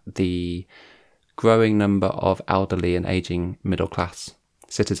at the growing number of elderly and aging middle class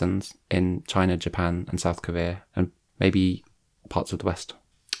citizens in China, Japan, and South Korea, and maybe parts of the West.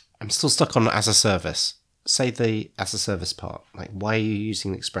 I'm still stuck on as a service. Say the as a service part. Like, why are you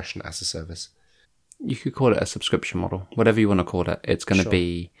using the expression as a service? You could call it a subscription model, whatever you want to call it. It's going to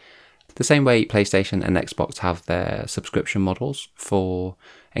be the same way PlayStation and Xbox have their subscription models for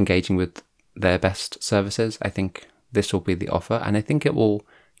engaging with their best services. I think this will be the offer, and I think it will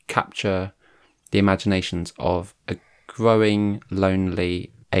capture the imaginations of a growing,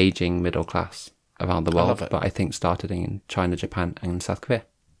 lonely, aging middle class around the world. But I think started in China, Japan, and South Korea.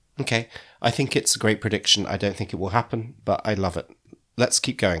 Okay, I think it's a great prediction. I don't think it will happen, but I love it. Let's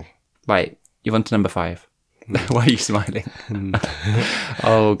keep going. Right, you're on to number 5. Why are you smiling?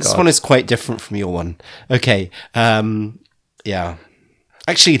 Oh, God. This one is quite different from your one. Okay, yeah.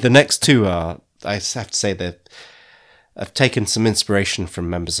 Actually, the next two are, I have to say that I've taken some inspiration from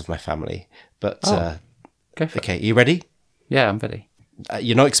members of my family. But, go for okay, are you ready? Yeah, I'm ready.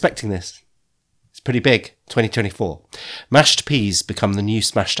 You're not expecting this. It's pretty big, 2024. Mashed peas become the new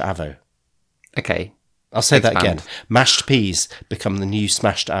smashed avo. Okay. I'll say that again. Mashed peas become the new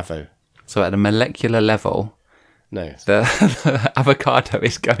smashed avo. So at a molecular level, no, the avocado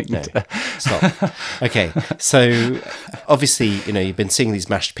is going to... Stop. Okay, so obviously, you've been seeing these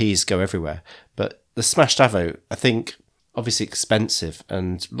mashed peas go everywhere, but the smashed avo, I think, obviously expensive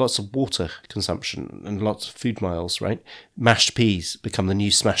and lots of water consumption and lots of food miles, right? Mashed peas become the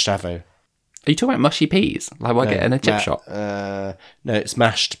new smashed avo. Are you talking about mushy peas? Like what I get in a chip shop? No, it's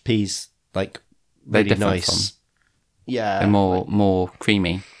mashed peas, like really nice. Yeah. They're more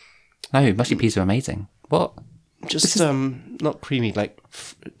creamy. No, mushy peas are amazing. What? Just not creamy, like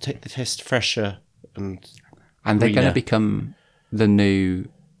take the taste fresher and they're going to become the new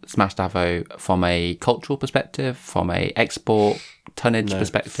smashed avo from a cultural perspective, from a export tonnage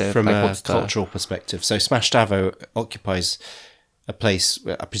perspective, from a cultural perspective. So smashed avo occupies a place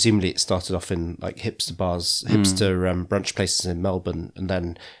where presumably it started off in like hipster bars, hipster brunch places in Melbourne, and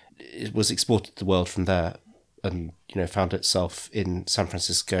then it was exported to the world from there, and found itself in San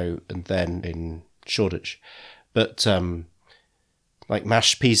Francisco and then in Shoreditch. But like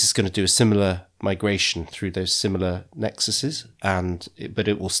mashed peas is going to do a similar migration through those similar nexuses, but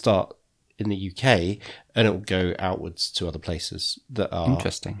it will start in the UK and it will go outwards to other places that are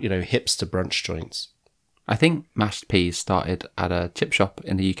interesting. Hipster brunch joints. I think mashed peas started at a chip shop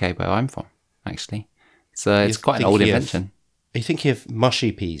in the UK where I'm from, actually. So it's quite an old invention. Are you thinking of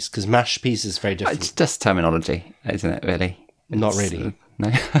mushy peas? Because mashed peas is very different. It's just terminology, isn't it, really? Not really.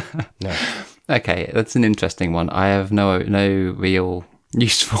 No? No. Okay, that's an interesting one. I have no real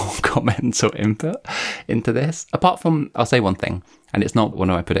useful comments or input into this. Apart from, I'll say one thing, and it's not one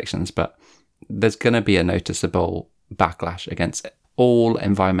of my predictions, but there's going to be a noticeable backlash against all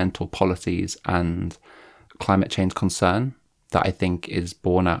environmental policies and climate change concern that I think is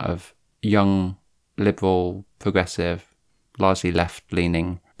born out of young, liberal, progressive, largely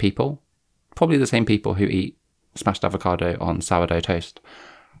left-leaning people. Probably the same people who eat smashed avocado on sourdough toast.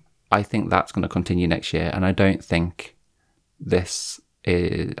 I think that's going to continue next year, and I don't think this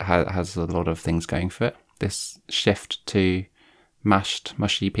has a lot of things going for it, this shift to mashed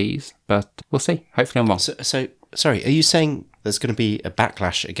mushy peas, but we'll see. Hopefully I'm wrong. So sorry, are you saying there's going to be a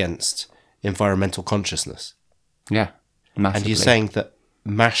backlash against environmental consciousness? Yeah, massively. And you're saying that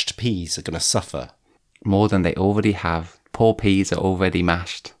mashed peas are going to suffer? More than they already have. Poor peas are already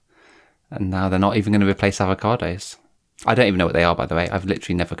mashed, and now they're not even going to replace avocados. I don't even know what they are, by the way. I've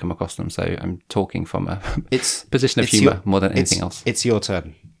literally never come across them, so I'm talking from a position of humour more than anything else. It's your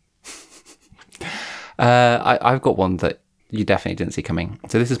turn. I've got one that you definitely didn't see coming.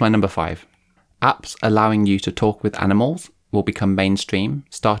 So this is my number 5. Apps allowing you to talk with animals will become mainstream,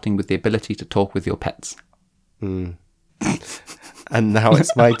 starting with the ability to talk with your pets. And now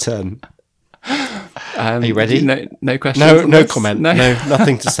it's my turn. Are you ready? No questions? No comment. No,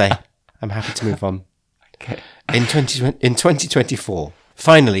 nothing to say. I'm happy to move on. Okay. In 2024,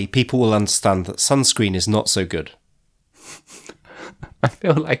 finally, people will understand that sunscreen is not so good. I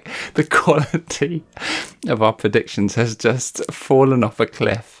feel like the quality of our predictions has just fallen off a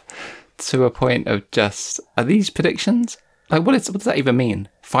cliff to a point of just, are these predictions? Like, what does that even mean?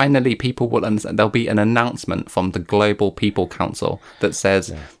 Finally, people will understand. There'll be an announcement from the Global People Council that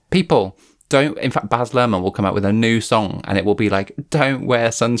says, people, don't, in fact, Baz Luhrmann will come out with a new song and it will be like, don't wear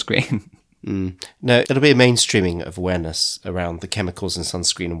sunscreen. No, it'll be a mainstreaming of awareness around the chemicals in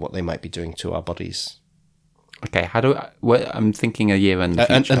sunscreen and what they might be doing to our bodies. Okay, I'm thinking a year in the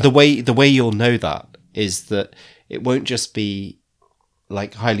future. And the way you'll know that is that it won't just be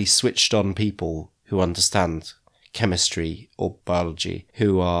like highly switched on people who understand chemistry or biology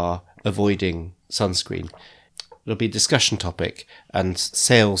who are avoiding sunscreen. It'll be a discussion topic and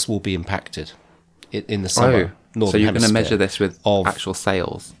sales will be impacted in the summer. So you're going to measure this with actual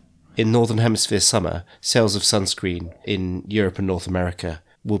sales? In Northern Hemisphere summer, sales of sunscreen in Europe and North America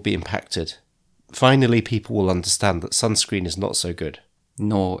will be impacted. Finally, people will understand that sunscreen is not so good.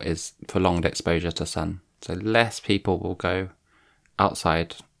 Nor is prolonged exposure to sun. So less people will go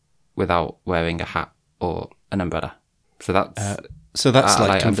outside without wearing a hat or an umbrella. So that's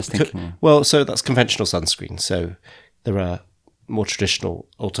like I'm just thinking. So that's conventional sunscreen. So there are more traditional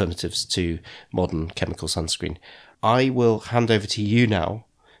alternatives to modern chemical sunscreen. I will hand over to you now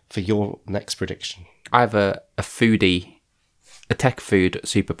for your next prediction. I have a tech food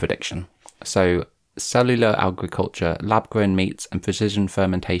super prediction. So cellular agriculture, lab-grown meats and precision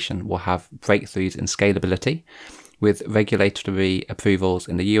fermentation will have breakthroughs in scalability with regulatory approvals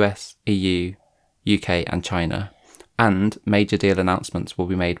in the US, EU, UK and China, and major deal announcements will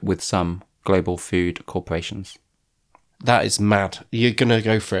be made with some global food corporations. That is mad. You're going to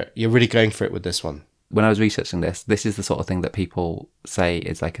go for it. You're really going for it with this one. When I was researching this is the sort of thing that people say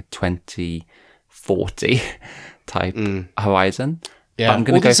is like a 2040 type horizon. Yeah, but I'm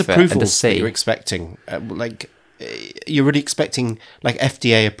going to go for it and just see. You're expecting, you're really expecting like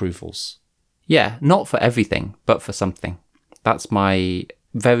FDA approvals. Yeah, not for everything, but for something. That's my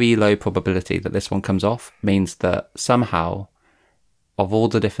very low probability that this one comes off. Means that somehow, of all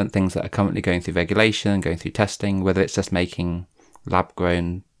the different things that are currently going through regulation, going through testing, whether it's just making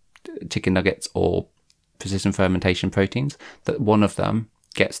lab-grown chicken nuggets or precision fermentation proteins, that one of them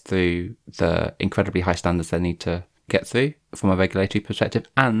gets through the incredibly high standards they need to get through from a regulatory perspective,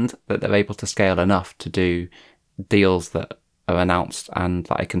 and that they're able to scale enough to do deals that are announced and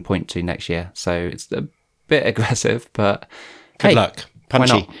that I can point to next year. So it's a bit aggressive, but good luck.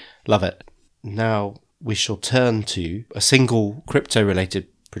 Punchy. Why not? Love it. Now we shall turn to a single crypto-related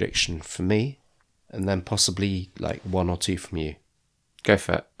prediction from me, and then possibly like one or two from you. Go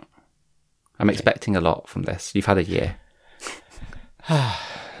for it. I'm expecting a lot from this. You've had a year.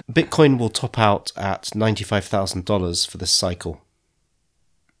 Bitcoin will top out at $95,000 for this cycle.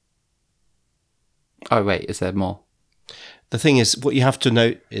 Oh, wait, is there more? The thing is, what you have to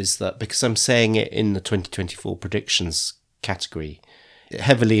note is that because I'm saying it in the 2024 predictions category, it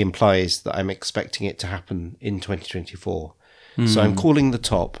heavily implies that I'm expecting it to happen in 2024. So I'm calling the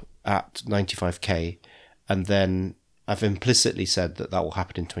top at 95k, and then I've implicitly said that will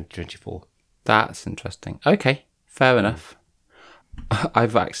happen in 2024. That's interesting. Okay, fair enough.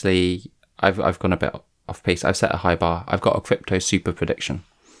 I've gone a bit off piece. I've set a high bar. I've got a crypto super prediction.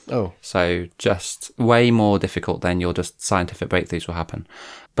 Oh. So just way more difficult than your just scientific breakthroughs will happen.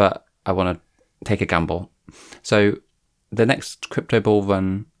 But I want to take a gamble. So the next crypto bull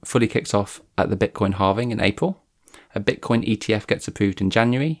run fully kicks off at the Bitcoin halving in April. A Bitcoin ETF gets approved in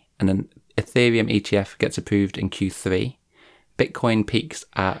January, and an Ethereum ETF gets approved in Q3. Bitcoin peaks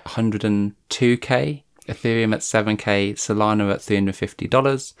at 102k, Ethereum at 7k, Solana at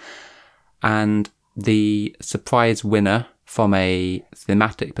 $350, and the surprise winner from a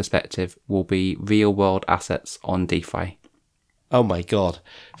thematic perspective will be real world assets on DeFi. Oh my god.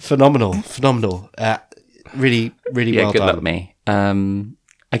 Phenomenal. Really, really well good done. Luck me.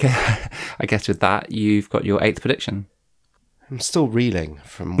 I guess with that, you've got your 8th prediction. I'm still reeling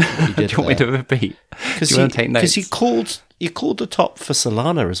from what you did. Do you want me to repeat? Do you want to take notes? Because you called the top for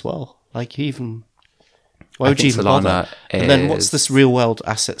Solana as well. Like you even... Why would you even bother? And then what's this real world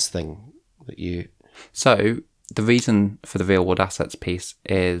assets thing that you... So the reason for the real world assets piece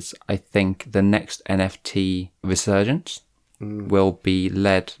is I think the next NFT resurgence will be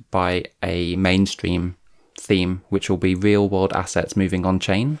led by a mainstream theme, which will be real world assets moving on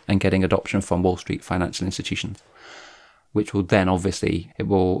chain and getting adoption from Wall Street financial institutions, which will then obviously, it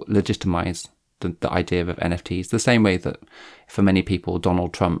will legitimize the idea of NFTs, the same way that for many people,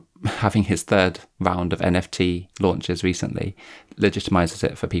 Donald Trump having his third round of NFT launches recently legitimizes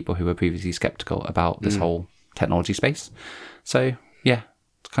it for people who were previously skeptical about this whole technology space. So yeah,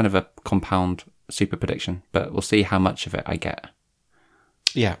 it's kind of a compound super prediction, but we'll see how much of it I get.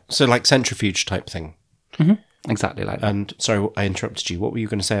 Yeah, so like centrifuge type thing. Exactly like that. And sorry, I interrupted you. What were you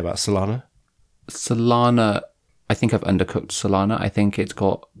going to say about Solana? Solana, I think I've undercooked Solana. I think it's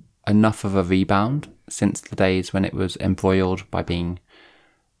got enough of a rebound since the days when it was embroiled by being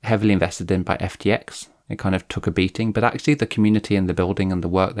heavily invested in by FTX. It kind of took a beating, but actually the community and the building and the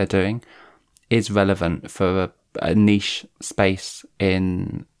work they're doing is relevant for a niche space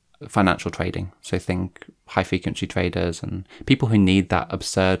in financial trading. So think high frequency traders and people who need that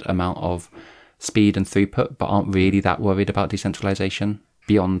absurd amount of speed and throughput, but aren't really that worried about decentralization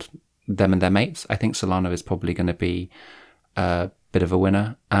beyond them and their mates. I think Solana is probably going to be a bit of a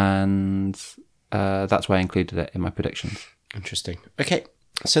winner, and that's why I included it in my predictions. Interesting. Okay,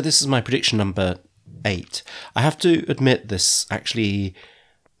 so this is my prediction number 8. I have to admit this, actually,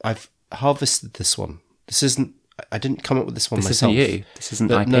 I've harvested this one. This isn't, I didn't come up with this one myself. This isn't you. This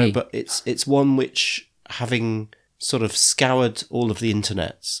isn't IP. No, but it's one which, having sort of scoured all of the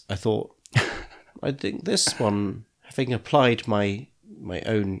internets, I thought, I think this one, having applied my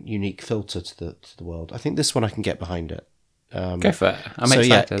own unique filter to the world, I think this one I can get behind it. Go for it. I'm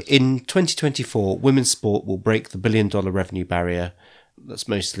excited. Yeah, in 2024, women's sport will break the $1 billion revenue barrier. That's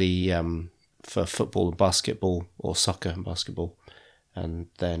mostly for football and basketball, or soccer and basketball, and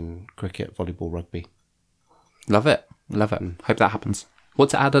then cricket, volleyball, rugby. Love it. Love it. Hope that happens.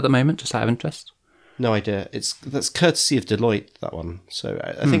 What's it at the moment, just out of interest? No idea. That's courtesy of Deloitte, that one. So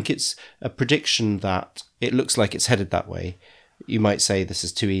I think it's a prediction that it looks like it's headed that way. You might say this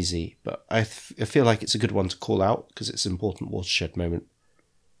is too easy, but I feel like it's a good one to call out because it's an important watershed moment.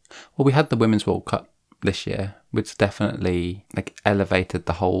 Well, we had the Women's World Cup this year, which definitely elevated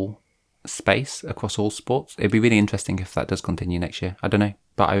the whole space across all sports. It'd be really interesting if that does continue next year. I don't know,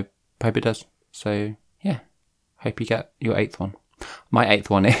 but I hope it does. So yeah, hope you get your 8th one. My 8th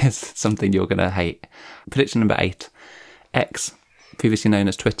one is something you're going to hate. Prediction number 8. X, previously known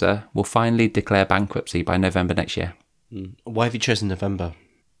as Twitter, will finally declare bankruptcy by November next year. Why have you chosen November?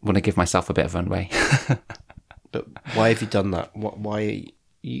 Want to give myself a bit of runway. But why have you done that? Why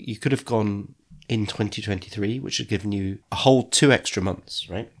you could have gone in 2023, which would have given you a whole 2 extra months,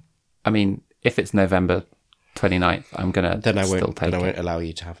 right? I mean, if it's November 29th, I'm going to still take it. Then I won't allow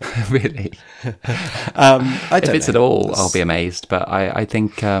you to have it. Really? If it's at all, I'll be amazed. But I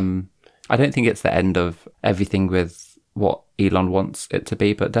think I don't think it's the end of everything with what Elon wants it to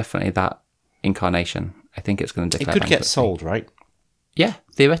be, but definitely that incarnation. I think it's going to declare bankruptcy. It could get sold, right? Yeah,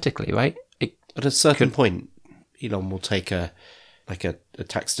 theoretically, right? At a certain point, Elon will take a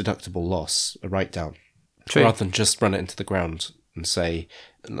tax-deductible loss, a write-down, rather than just run it into the ground and say,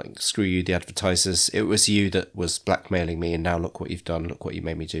 screw you, the advertisers. It was you that was blackmailing me, and now look what you've done. Look what you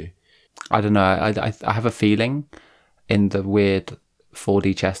made me do. I don't know. I have a feeling in the weird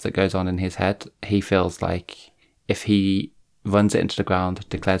 4D chess that goes on in his head, he feels like if he runs it into the ground,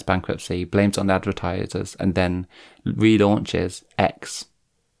 declares bankruptcy, blames it on the advertisers, and then relaunches X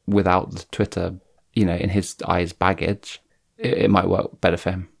without the Twitter, in his eyes, baggage, it might work better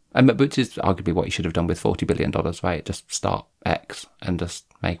for him. Which is arguably what he should have done with $40 billion, right? Just start X and just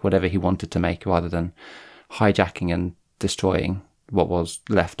make whatever he wanted to make rather than hijacking and destroying what was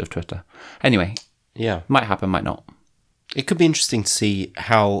left of Twitter. Anyway, yeah, might happen, might not. It could be interesting to see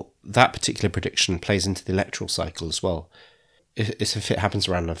how that particular prediction plays into the electoral cycle as well, if it happens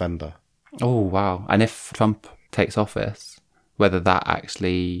around November. Oh, wow. And if Trump takes office, whether that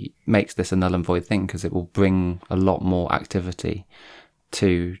actually makes this a null and void thing, because it will bring a lot more activity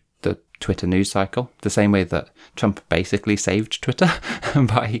to the Twitter news cycle, the same way that Trump basically saved Twitter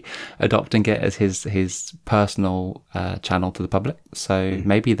by adopting it as his personal channel to the public. So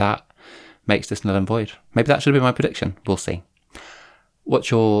maybe that makes this null and void. Maybe that should be my prediction. We'll see.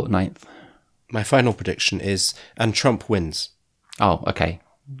 What's your 9th? My final prediction is, and Trump wins. Oh, okay.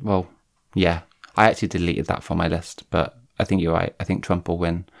 Well, yeah. I actually deleted that from my list, but I think you're right. I think Trump will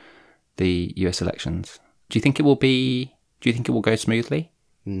win the US elections. Do you think it will go smoothly?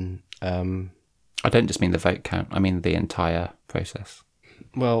 I don't just mean the vote count. I mean the entire process.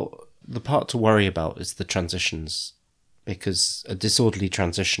 Well, the part to worry about is the transitions, because a disorderly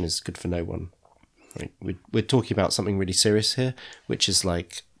transition is good for no one. Right? We're talking about something really serious here, which is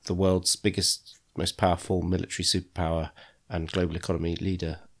like the world's biggest, most powerful military superpower and global economy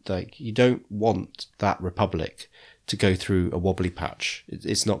leader. Like, you don't want that republic to go through a wobbly patch.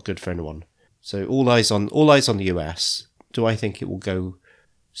 It's not good for anyone. So all eyes on the US. Do I think it will go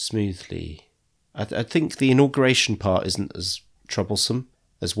smoothly? I think the inauguration part isn't as troublesome,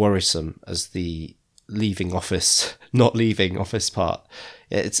 as worrisome as the not leaving office part.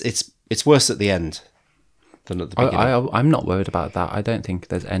 It's worse at the end than at the beginning. I'm not worried about that. I don't think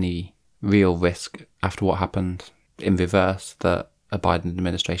there's any real risk after what happened in reverse that a Biden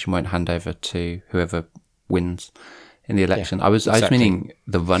administration won't hand over to whoever wins in the election. Yeah, I was exactly. meaning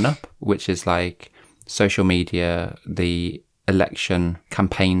the run-up, which is like social media, the election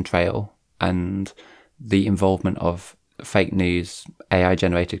campaign trail, and the involvement of fake news,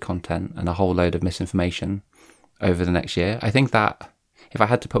 AI-generated content, and a whole load of misinformation over the next year. I think that if I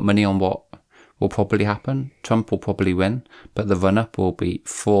had to put money on what will probably happen, Trump will probably win, but the run-up will be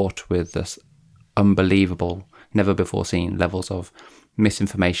fraught with this unbelievable, never-before-seen levels of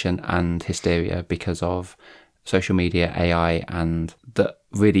misinformation and hysteria because of social media, AI, and the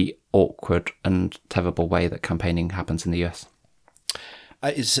really awkward and terrible way that campaigning happens in the US.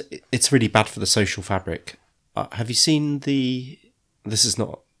 It's really bad for the social fabric. Have you seen this is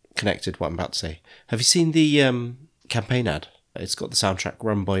not connected, what I'm about to say. Have you seen the campaign ad? It's got the soundtrack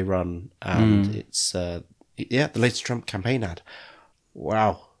Run Boy Run, and it's the latest Trump campaign ad.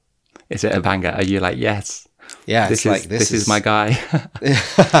 Wow. Is it a banger? Are you like, yes? Yeah, this is my guy.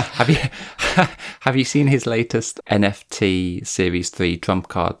 Have you seen his latest NFT Series 3 Trump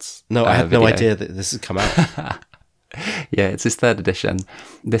cards? No, I had video? no idea that this has come out. Yeah, it's his third edition.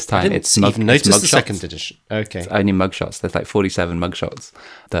 This time I didn't it's even notice the mugshots. second edition. Okay. It's only mugshots. There's like 47 mugshots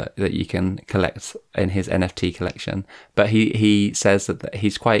that you can collect in his NFT collection. But he says that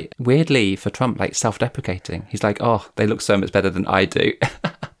he's quite, weirdly for Trump, like self-deprecating. He's like, oh, they look so much better than I do.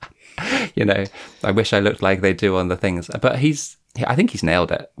 You know, I wish I looked like they do on the things. But I think he's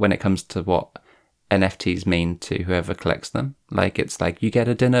nailed it when it comes to what NFTs mean to whoever collects them. Like, it's like you get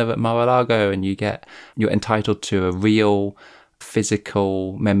a dinner at Mar-a-Lago and you're entitled to a real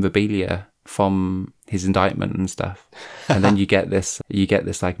physical memorabilia from his indictment and stuff. And then you get this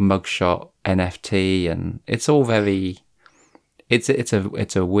like mugshot NFT, and it's all very, it's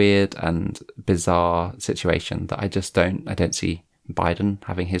a weird and bizarre situation that I don't see Biden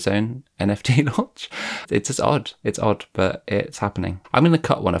having his own NFT launch. It's just odd. It's odd, but it's happening. I'm going to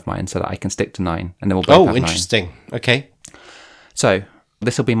cut one of mine so that I can stick to 9, and then we'll both have 9. Interesting. Okay. So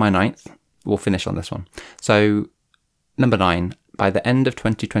this will be my 9th. We'll finish on this one. So number 9, by the end of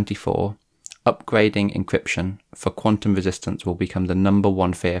 2024, upgrading encryption for quantum resistance will become the number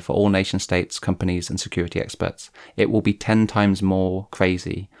one fear for all nation states, companies, and security experts. It will be 10 times more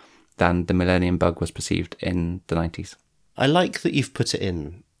crazy than the Millennium Bug was perceived in the 90s. I like that you've put it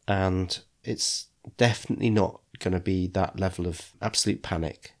in, and it's definitely not going to be that level of absolute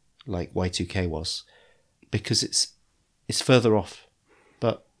panic like Y2K was, because it's further off.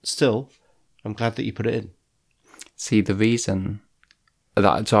 But still, I'm glad that you put it in. See, the reason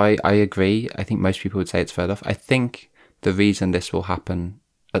that, so I agree. I think most people would say it's further off. I think the reason this will happen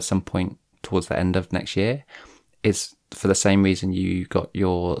at some point towards the end of next year is for the same reason you got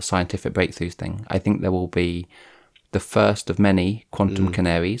your scientific breakthroughs thing. I think there will be the first of many quantum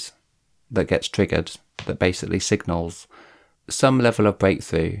canaries that gets triggered that basically signals some level of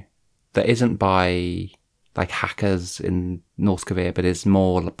breakthrough that isn't by like hackers in North Korea, but is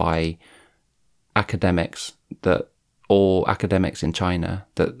more by academics in China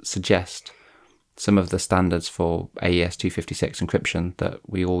that suggest some of the standards for AES 256 encryption that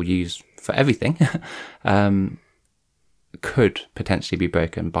we all use for everything could potentially be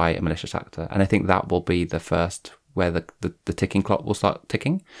broken by a malicious actor. And I think that will be the first where the ticking clock will start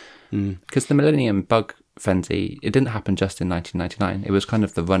ticking. Because the Millennium Bug frenzy, it didn't happen just in 1999. It was kind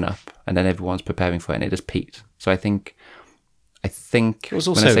of the run-up, and then everyone's preparing for it, and it just peaked. So I think it was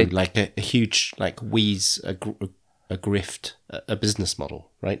also like a huge like wheeze, a grift, a business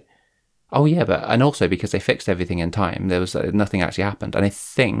model, right? Oh yeah, and also because they fixed everything in time, there was nothing actually happened, and I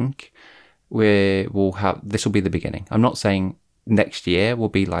think this will be the beginning. I'm not saying next year will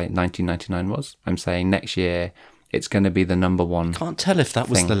be like 1999 was. I'm saying next year it's going to be the number one. Can't tell if that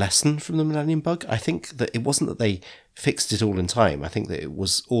was the lesson from the Millennium Bug. I think that it wasn't that they fixed it all in time. I think that it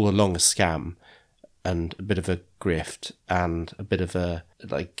was all along a scam and a bit of a grift and a bit of a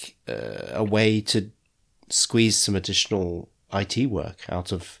way to squeeze some additional IT work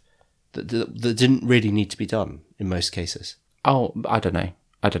out of that didn't really need to be done in most cases. Oh, I don't know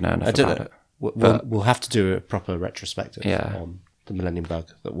enough about it. We'll have to do a proper retrospective on the Millennium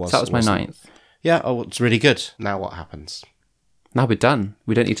Bug. That was my 9th. Yeah, oh, it's really good. Now what happens? Now we're done.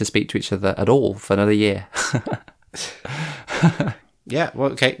 We don't need to speak to each other at all for another year. Yeah,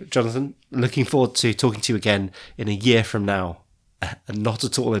 well, okay, Jonathan, looking forward to talking to you again in a year from now. And not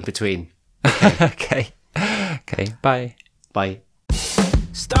at all in between. Okay. Okay, bye. Bye.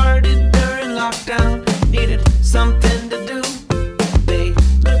 Started during lockdown, needed something to do. They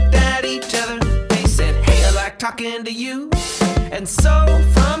looked at each other, they said, hey, I like talking to you. And so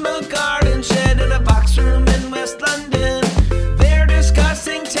from a garden shed in a box room in West London, they're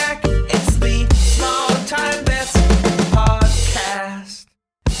discussing tech. It's the Small Time Bets podcast.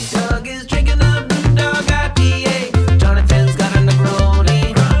 Doug is drinking